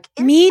time. And I'm like,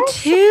 me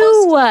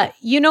too.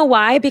 You know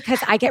why? Because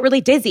I get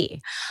really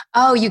dizzy.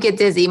 Oh, you get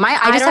dizzy.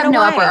 I just have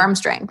no upper arm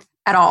strength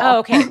at all. Oh,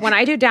 okay. When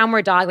I do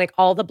downward dog, like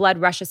all the blood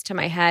rushes to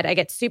my head. I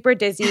get super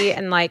dizzy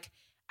and like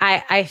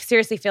I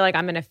seriously feel like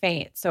I'm going to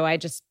faint. So I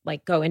just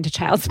like go into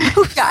child's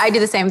pose. Yeah, I do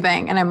the same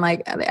thing. And I'm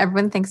like,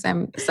 everyone thinks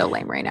I'm so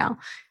lame right now.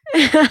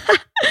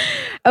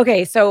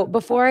 Okay. So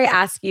before I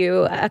ask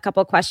you a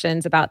couple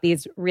questions about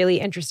these really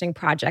interesting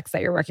projects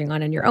that you're working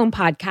on in your own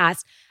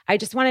podcast, I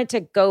just wanted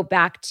to go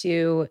back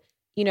to,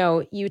 you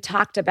know, you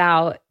talked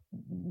about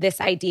this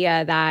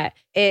idea that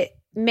it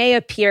may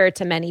appear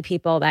to many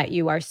people that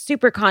you are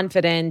super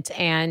confident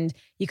and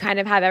you kind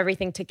of have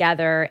everything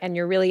together and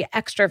you're really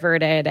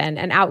extroverted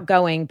and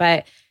outgoing,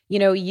 but you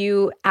know,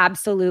 you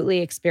absolutely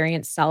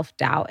experience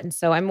self-doubt. And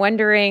so I'm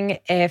wondering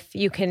if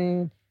you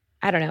can,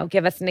 I don't know,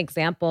 give us an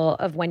example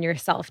of when your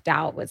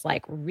self-doubt was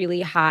like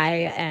really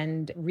high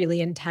and really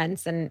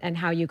intense and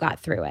how you got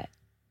through it.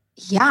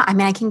 Yeah, I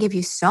mean, I can give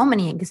you so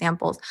many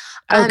examples.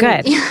 Oh,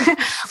 good.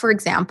 For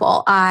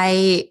example,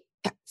 I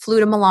flew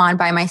to Milan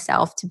by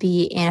myself to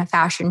be in a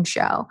fashion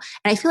show.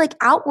 And I feel like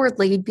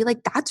outwardly you'd be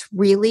like, that's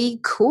really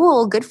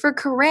cool. Good for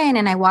Corinne.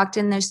 And I walked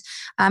in this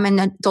in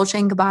a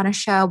Dolce & Gabbana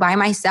show by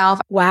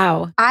myself.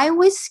 Wow. I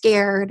was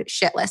scared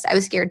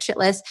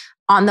shitless.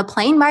 On the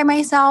plane by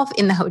myself,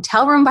 in the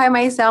hotel room by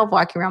myself,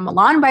 walking around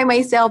Milan by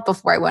myself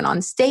before I went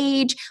on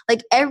stage.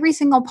 Like every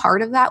single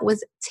part of that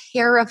was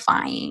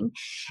terrifying.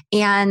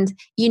 And,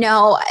 you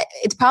know,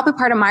 it's probably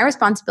part of my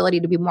responsibility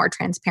to be more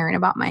transparent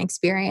about my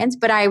experience.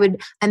 But I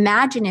would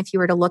imagine if you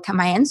were to look at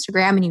my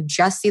Instagram and you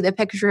just see the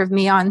picture of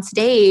me on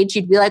stage,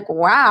 you'd be like,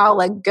 wow,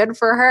 like good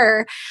for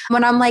her.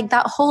 When I'm like,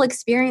 that whole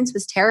experience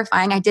was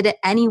terrifying. I did it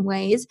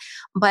anyways.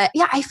 But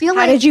yeah, I feel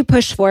How did you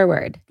push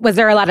forward? Was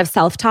there a lot of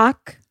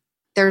self-talk?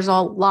 There's a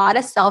lot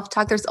of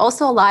self-talk. There's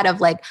also a lot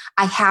of like,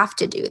 I have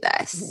to do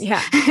this.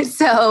 Yeah.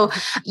 So,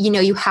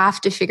 you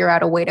have to figure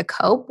out a way to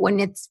cope when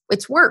it's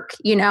work.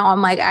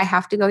 I'm like, I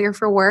have to go here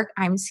for work.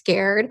 I'm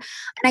scared.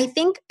 And I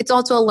think it's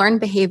also a learned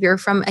behavior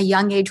from a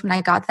young age when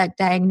I got that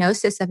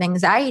diagnosis of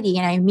anxiety.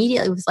 And I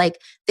immediately was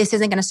like, this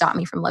isn't going to stop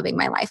me from living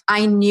my life.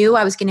 I knew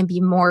I was going to be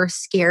more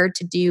scared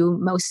to do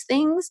most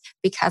things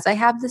because I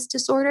have this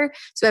disorder.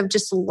 So I've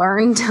just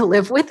learned to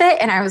live with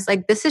it. And I was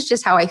like, this is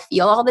just how I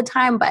feel all the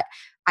time. But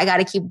I got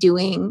to keep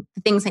doing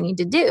the things I need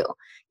to do,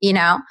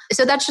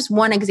 So that's just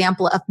one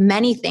example of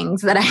many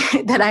things that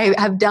I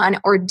have done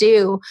or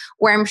do,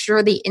 where I'm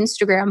sure the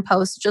Instagram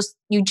posts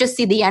you just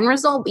see the end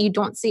result, but you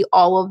don't see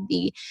all of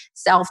the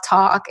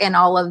self-talk and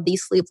all of the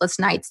sleepless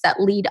nights that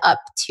lead up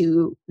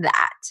to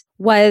that.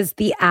 Was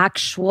the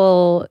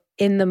actual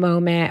in the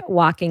moment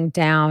walking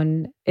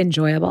down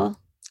enjoyable?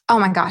 Oh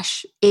my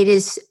gosh, it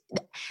is.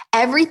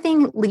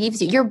 Everything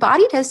leaves you. Your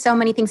body does so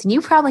many things. And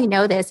you probably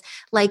know this.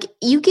 Like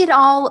you get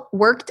all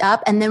worked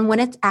up. And then when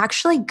it's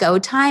actually go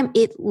time,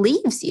 it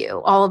leaves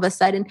you all of a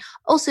sudden.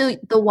 Also,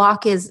 the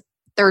walk is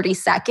 30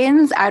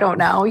 seconds. I don't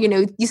know.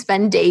 You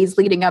spend days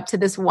leading up to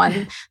this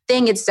one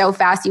thing. It's so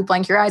fast. You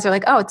blink your eyes. You're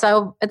like, oh,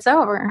 it's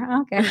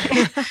over.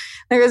 Okay.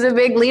 There's a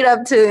big lead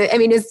up to,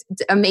 it's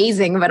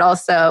amazing, but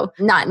also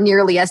not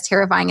nearly as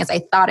terrifying as I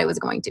thought it was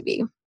going to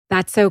be.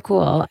 That's so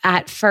cool.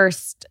 At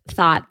first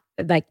thought,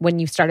 like when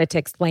you started to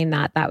explain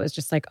that was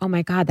just like, oh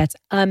my God, that's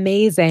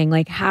amazing.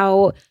 Like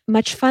how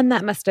much fun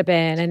that must have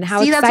been and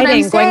how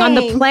exciting going on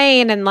the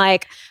plane and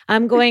like,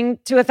 I'm going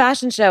to a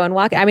fashion show and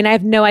walking. I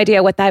have no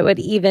idea what that would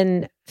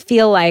even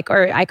feel like,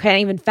 or I can't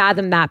even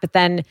fathom that. But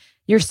then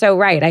you're so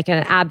right. I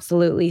can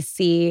absolutely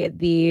see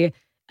the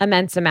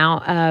immense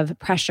amount of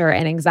pressure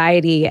and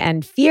anxiety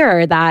and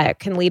fear that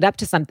can lead up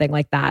to something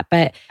like that.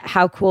 But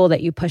how cool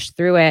that you pushed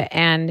through it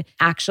and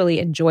actually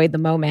enjoyed the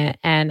moment.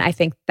 And I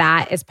think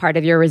that is part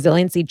of your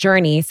resiliency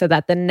journey so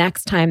that the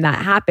next time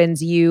that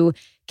happens, you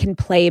can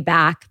play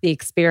back the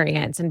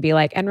experience and be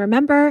like, and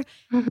remember,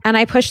 and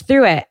I pushed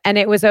through it and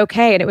it was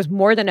okay. And it was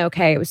more than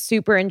okay. It was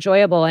super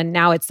enjoyable. And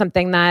now it's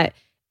something that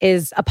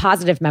is a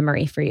positive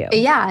memory for you.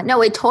 Yeah,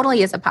 no, it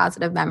totally is a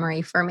positive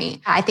memory for me.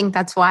 I think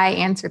that's why I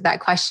answered that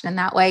question in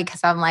that way,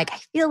 because I'm like, I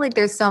feel like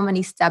there's so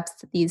many steps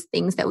to these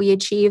things that we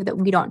achieve that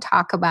we don't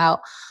talk about.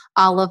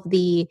 All of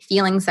the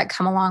feelings that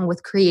come along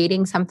with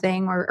creating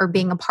something or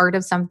being a part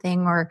of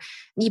something, or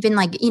even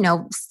like,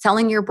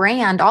 selling your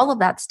brand, all of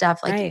that stuff.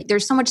 Like right.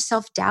 There's so much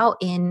self-doubt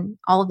in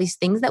all of these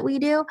things that we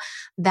do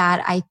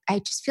that I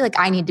just feel like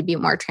I need to be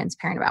more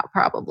transparent about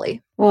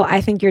probably. Well,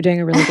 I think you're doing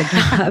a really good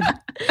job.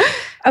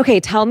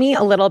 Okay, tell me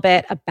a little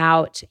bit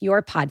about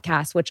your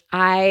podcast, which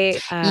I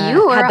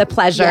had the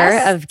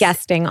pleasure of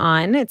guesting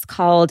on. It's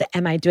called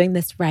Am I Doing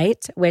This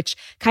Right? Which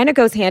kind of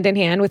goes hand in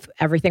hand with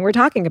everything we're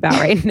talking about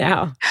right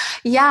now.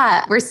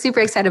 Yeah, we're super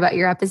excited about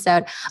your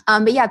episode.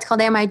 But yeah, it's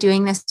called Am I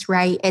Doing This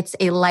Right? It's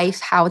a life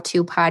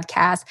how-to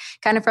podcast,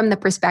 kind of from the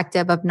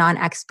perspective of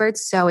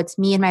non-experts. So it's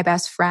me and my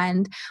best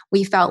friend.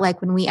 We felt like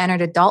when we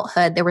entered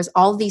adulthood, there was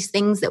all these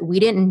things that we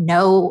didn't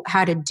know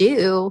how to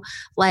do,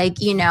 like,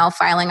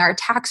 filing our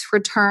tax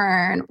return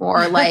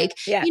or like,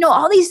 yeah.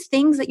 All these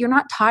things that you're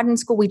not taught in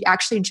school. We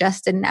actually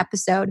just did an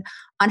episode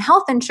on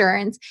health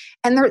insurance,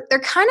 and they're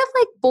kind of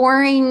like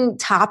boring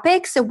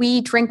topics. So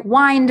we drink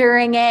wine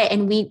during it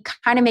and we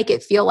kind of make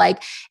it feel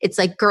like it's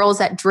like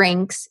girls at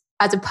drinks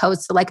as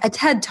opposed to like a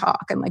TED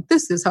talk and like,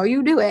 this is how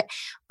you do it.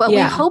 But we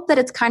hope that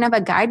it's kind of a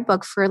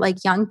guidebook for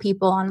like young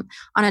people on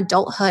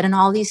adulthood and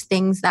all these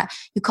things that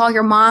you call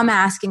your mom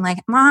asking like,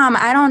 Mom,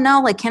 I don't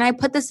know, like, can I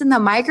put this in the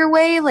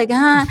microwave? Like,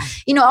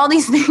 all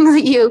these things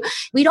that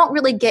we don't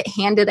really get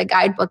handed a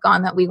guidebook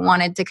on that we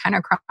wanted to kind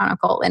of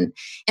chronicle in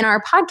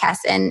our podcast.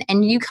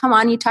 And you come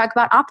on, you talk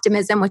about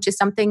optimism, which is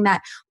something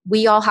that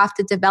we all have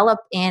to develop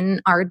in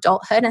our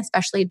adulthood,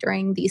 especially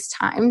during these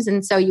times.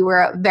 And so you were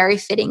a very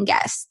fitting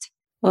guest.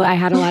 Well, I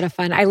had a lot of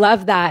fun. I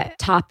love that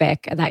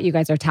topic that you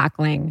guys are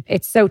tackling.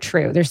 It's so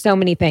true. There's so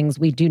many things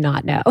we do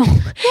not know.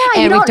 Yeah,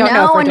 and you don't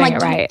know if we're and doing like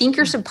it right. You think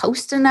you're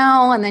supposed to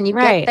know, and then you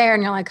get there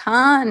and you're like,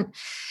 huh? And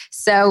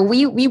so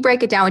we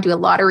break it down. We do a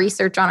lot of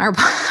research on our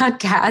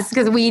podcast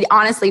because we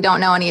honestly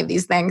don't know any of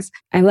these things.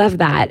 I love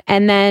that.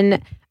 And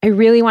then I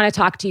really want to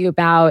talk to you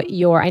about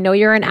I know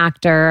you're an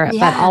actor,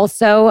 but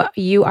also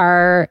you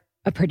are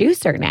a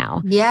producer now.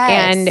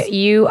 Yes. And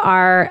you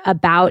are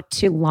about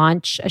to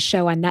launch a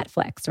show on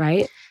Netflix,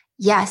 right?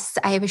 Yes,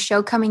 I have a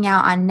show coming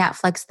out on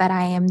Netflix that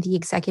I am the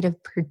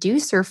executive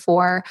producer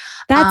for.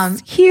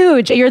 That's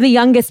huge. You're the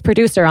youngest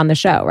producer on the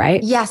show,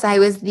 right? Yes, I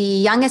was the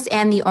youngest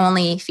and the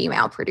only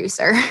female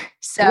producer.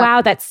 So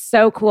wow, that's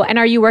so cool. And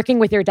are you working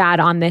with your dad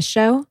on this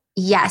show?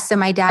 Yes. So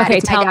my dad,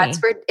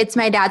 it's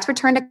my dad's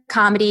return to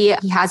comedy.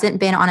 He hasn't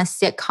been on a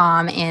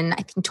sitcom in, I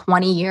think,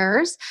 20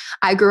 years.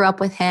 I grew up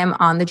with him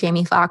on the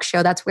Jamie Foxx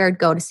show. That's where I'd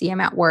go to see him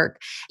at work.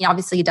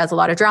 Obviously, he does a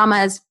lot of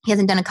dramas. He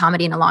hasn't done a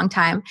comedy in a long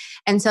time.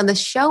 And so the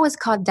show is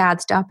called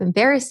Dad Stop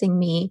Embarrassing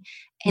Me.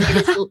 And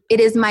it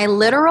is my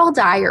literal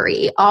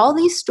diary. All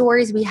these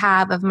stories we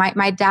have of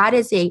my dad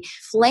is a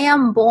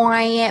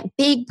flamboyant,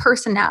 big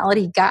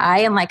personality guy.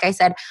 And like I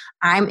said,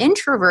 I'm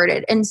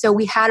introverted. And so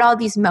we had all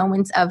these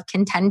moments of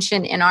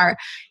contention in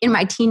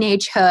my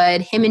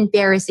teenagehood, him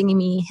embarrassing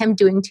me, him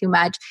doing too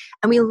much.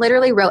 And we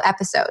literally wrote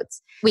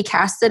episodes. We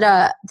casted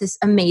this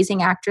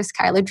amazing actress,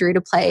 Kyla Drew,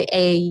 to play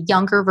a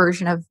younger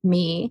version of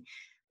me.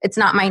 It's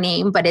not my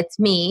name, but it's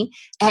me.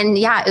 And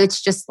yeah,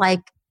 it's just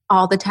like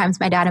all the times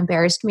my dad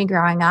embarrassed me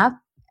growing up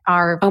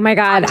are oh my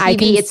God, I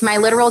can it's my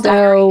literal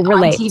diary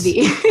relate. on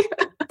TV.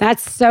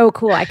 That's so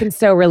cool. I can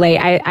so relate.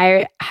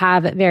 I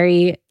have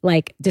very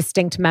like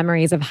distinct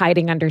memories of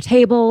hiding under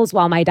tables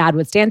while my dad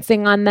was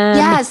dancing on them.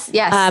 Yes,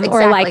 exactly.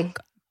 Or like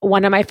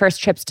one of my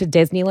first trips to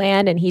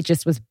Disneyland and he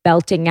just was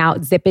belting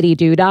out Zippity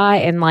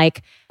Doodah in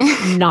like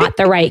not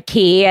the right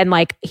key. And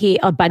like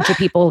a bunch of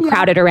people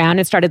crowded around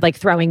and started like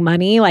throwing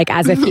money, like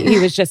as if he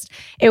was just,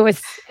 it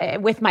was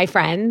with my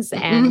friends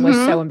and was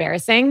so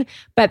embarrassing.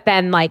 But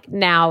then like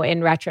now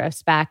in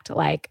retrospect,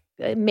 like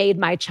it made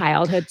my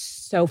childhood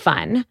so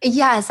fun.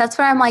 Yes, that's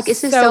what I'm like.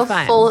 This is so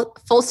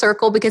full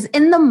circle because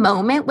in the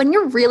moment when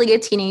you're really a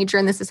teenager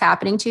and this is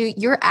happening to you,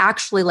 you're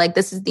actually like,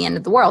 this is the end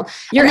of the world.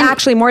 You're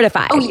actually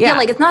mortified. Oh yeah,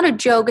 like it's not a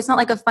joke. It's not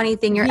like a funny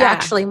thing. You're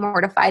actually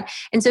mortified.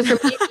 And so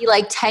for me to be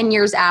like 10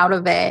 years out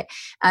of it,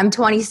 I'm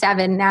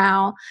 27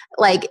 now,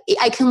 like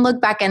I can look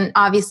back and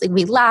obviously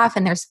we laugh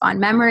and there's fond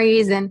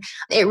memories and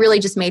it really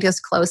just made us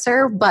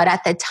closer. But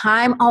at the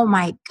time, oh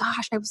my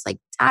gosh, I was like,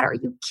 Dad, are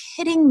you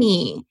kidding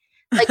me?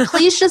 Like,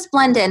 please just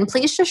blend in.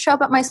 Please just show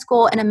up at my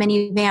school in a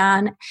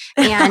minivan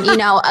and,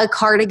 a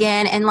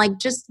cardigan and like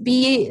just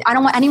I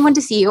don't want anyone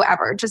to see you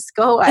ever. Just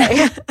go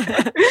away.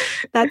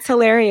 That's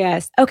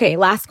hilarious. Okay,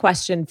 last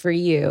question for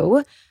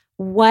you.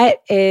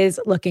 What is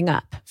looking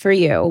up for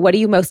you? What are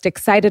you most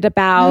excited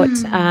about?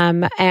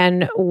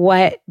 And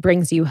what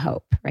brings you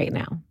hope right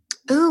now?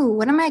 Ooh,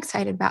 what am I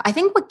excited about? I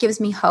think what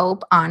gives me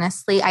hope,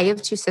 honestly, I have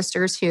two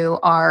sisters who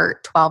are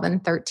 12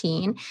 and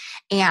 13,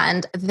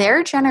 and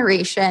their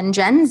generation,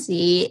 Gen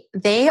Z,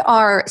 they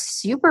are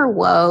super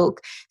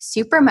woke,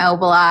 super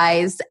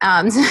mobilized.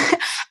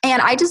 And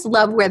I just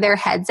love where their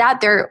head's at.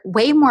 They're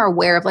way more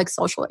aware of like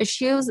social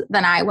issues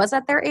than I was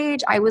at their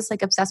age. I was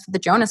like obsessed with the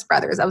Jonas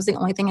Brothers. That was the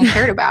only thing I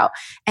cared about.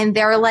 And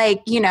they're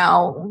like,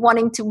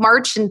 wanting to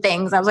march and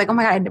things. I was like, oh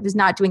my God, I was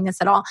not doing this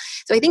at all.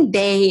 So I think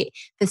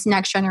this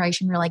next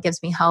generation really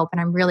gives me hope. And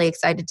I'm really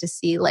excited to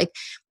see like,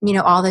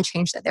 all the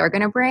change that they're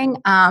going to bring.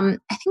 I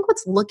think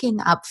what's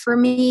looking up for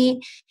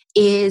me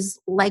is,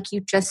 like you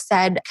just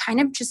said,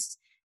 kind of just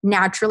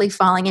naturally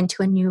falling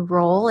into a new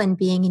role and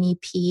being an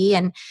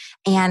EP.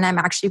 And I'm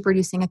actually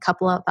producing a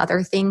couple of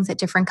other things at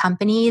different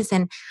companies.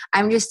 And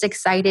I'm just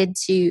excited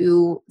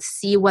to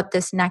see what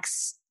this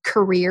next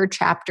career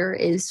chapter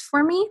is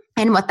for me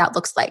and what that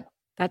looks like.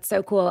 That's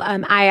so cool.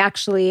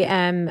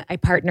 I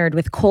partnered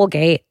with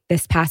Colgate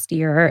this past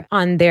year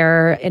on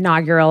their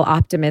inaugural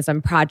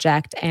Optimism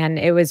project. And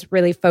it was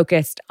really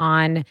focused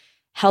on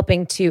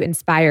helping to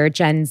inspire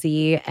Gen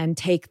Z and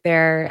take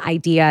their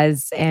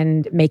ideas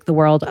and make the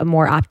world a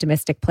more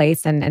optimistic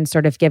place and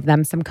sort of give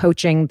them some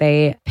coaching.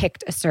 They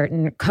picked a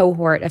certain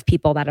cohort of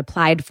people that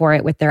applied for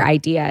it with their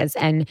ideas.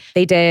 And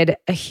they did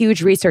a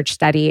huge research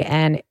study.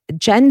 And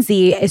Gen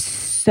Z is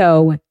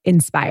so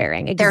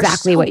inspiring.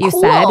 Exactly what you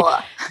said.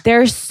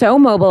 They're so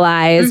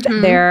mobilized.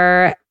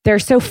 They're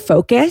so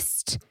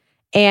focused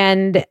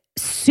and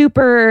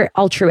super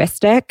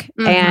altruistic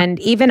and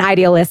even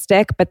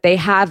idealistic, but they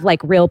have like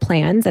real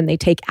plans and they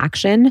take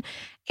action.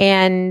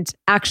 And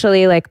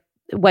actually, like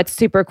what's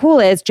super cool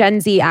is Gen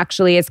Z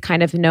actually is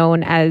kind of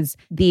known as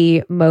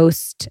the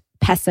most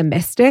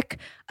pessimistic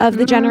of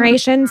the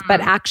generations,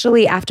 but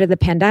actually after the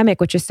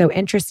pandemic, which is so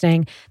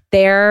interesting,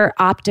 their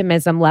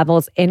optimism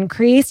levels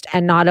increased.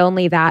 And not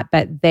only that,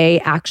 but they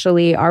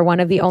actually are one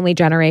of the only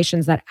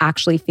generations that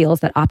actually feels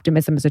that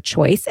optimism is a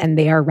choice and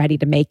they are ready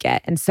to make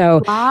it. And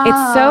so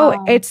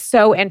it's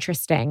so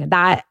interesting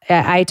that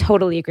I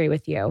totally agree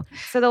with you.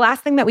 So the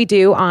last thing that we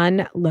do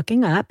on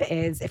Looking Up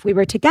is if we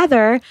were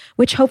together,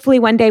 which hopefully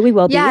one day we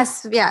will be.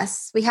 Yes,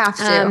 we have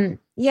to.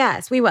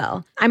 Yes, we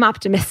will. I'm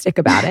optimistic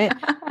about it.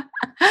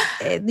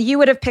 You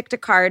would have picked a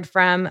card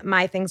from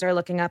my Things Are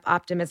Looking Up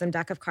Optimism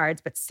deck of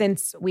cards, but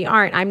since we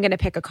aren't, I'm going to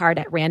pick a card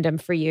at random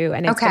for you,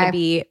 and it's going to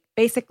be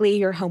basically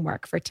your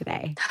homework for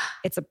today.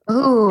 It'll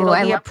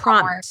be a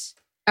prompt.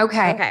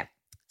 Okay.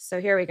 So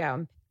here we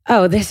go.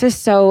 Oh, this is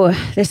so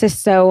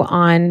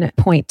on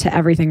point to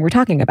everything we're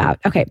talking about.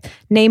 Okay.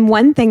 Name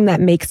one thing that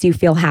makes you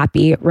feel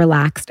happy,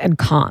 relaxed, and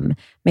calm.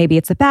 Maybe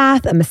it's a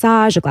bath, a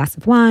massage, a glass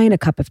of wine, a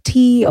cup of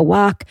tea, a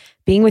walk,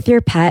 being with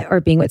your pet,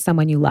 or being with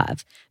someone you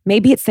love.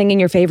 Maybe it's singing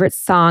your favorite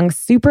song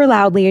super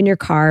loudly in your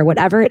car.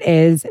 Whatever it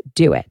is,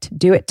 do it.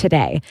 Do it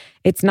today.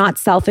 It's not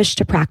selfish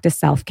to practice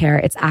self-care.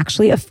 It's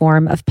actually a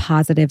form of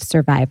positive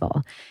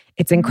survival.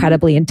 It's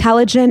incredibly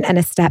intelligent and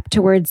a step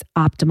towards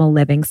optimal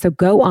living. So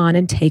go on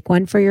and take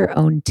one for your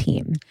own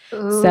team.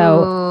 Ooh.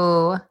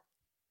 So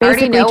I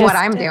already know what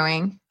I'm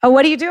doing. Oh,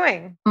 what are you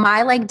doing?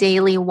 My like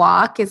daily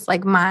walk is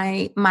like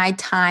my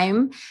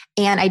time.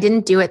 And I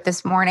didn't do it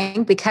this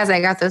morning because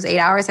I got those 8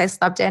 hours I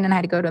slept in and I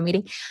had to go to a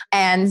meeting.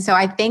 And so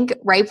I think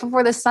right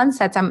before the sun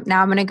sets, I'm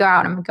going to go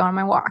out. I'm going to go on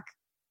my walk.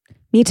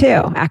 Me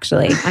too,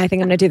 actually. I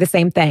think I'm going to do the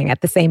same thing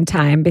at the same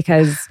time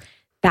because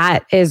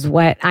that is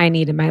what I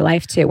need in my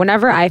life too.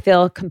 Whenever I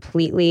feel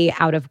completely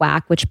out of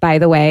whack, which by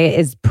the way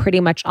is pretty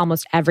much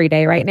almost every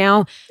day right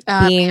now,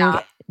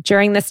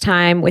 during this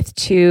time with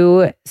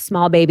 2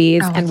 small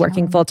babies and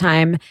working full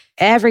time,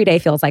 every day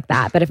feels like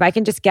that. But if I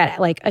can just get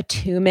like a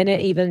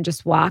 2-minute even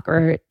just walk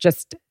or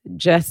just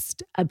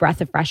a breath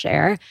of fresh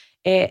air,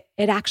 it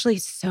actually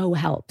so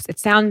helps. It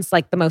sounds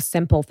like the most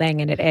simple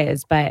thing, and it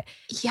is, but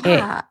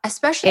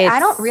especially I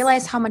don't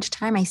realize how much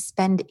time I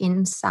spend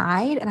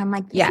inside, and I'm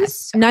like,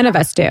 none of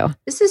us do.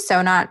 This is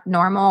so not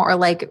normal or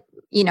like,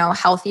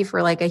 healthy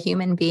for like a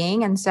human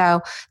being. And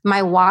so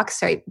my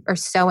walks are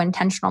so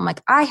intentional. I'm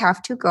like, I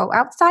have to go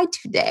outside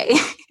today.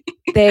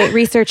 The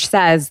research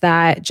says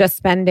that just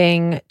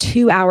spending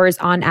 2 hours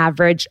on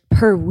average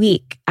per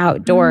week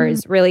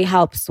outdoors really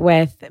helps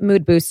with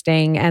mood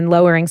boosting and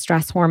lowering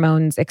stress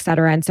hormones, et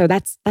cetera. And so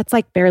that's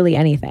like barely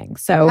anything.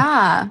 So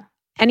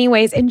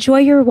anyways, enjoy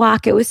your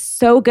walk. It was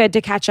so good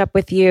to catch up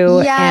with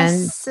you.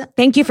 Yes. And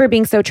thank you for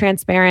being so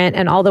transparent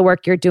and all the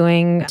work you're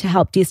doing to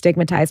help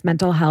destigmatize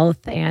mental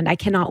health. And I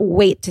cannot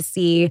wait to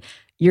see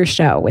your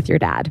show with your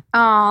dad.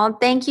 Oh,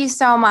 thank you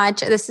so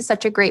much. This is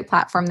such a great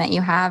platform that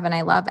you have, and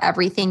I love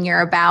everything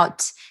you're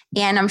about.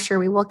 And I'm sure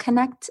we will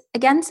connect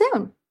again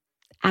soon.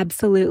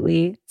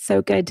 Absolutely.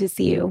 So good to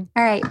see you.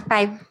 All right.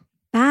 Bye.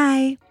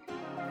 Bye.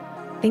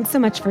 Thanks so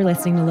much for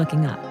listening to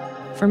Looking Up.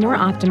 For more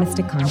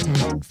optimistic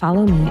content,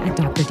 follow me at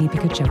Dr.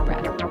 Deepika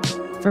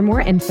Chopra. For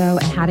more info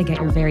and how to get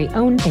your very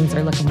own Things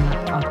Are Looking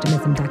Up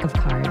optimism deck of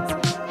cards,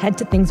 head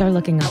to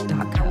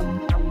thingsareLookingUp.co.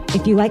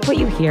 If you like what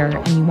you hear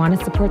and you want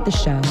to support the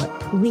show,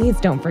 please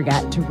don't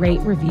forget to rate,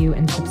 review,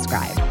 and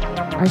subscribe.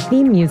 Our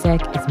theme music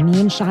is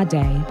Me and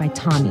Sade by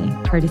Tommy,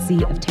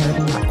 courtesy of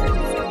Terrible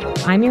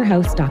Records. I'm your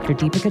host, Dr.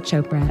 Deepika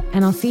Chopra,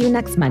 and I'll see you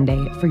next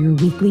Monday for your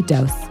weekly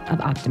dose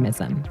of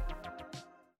optimism.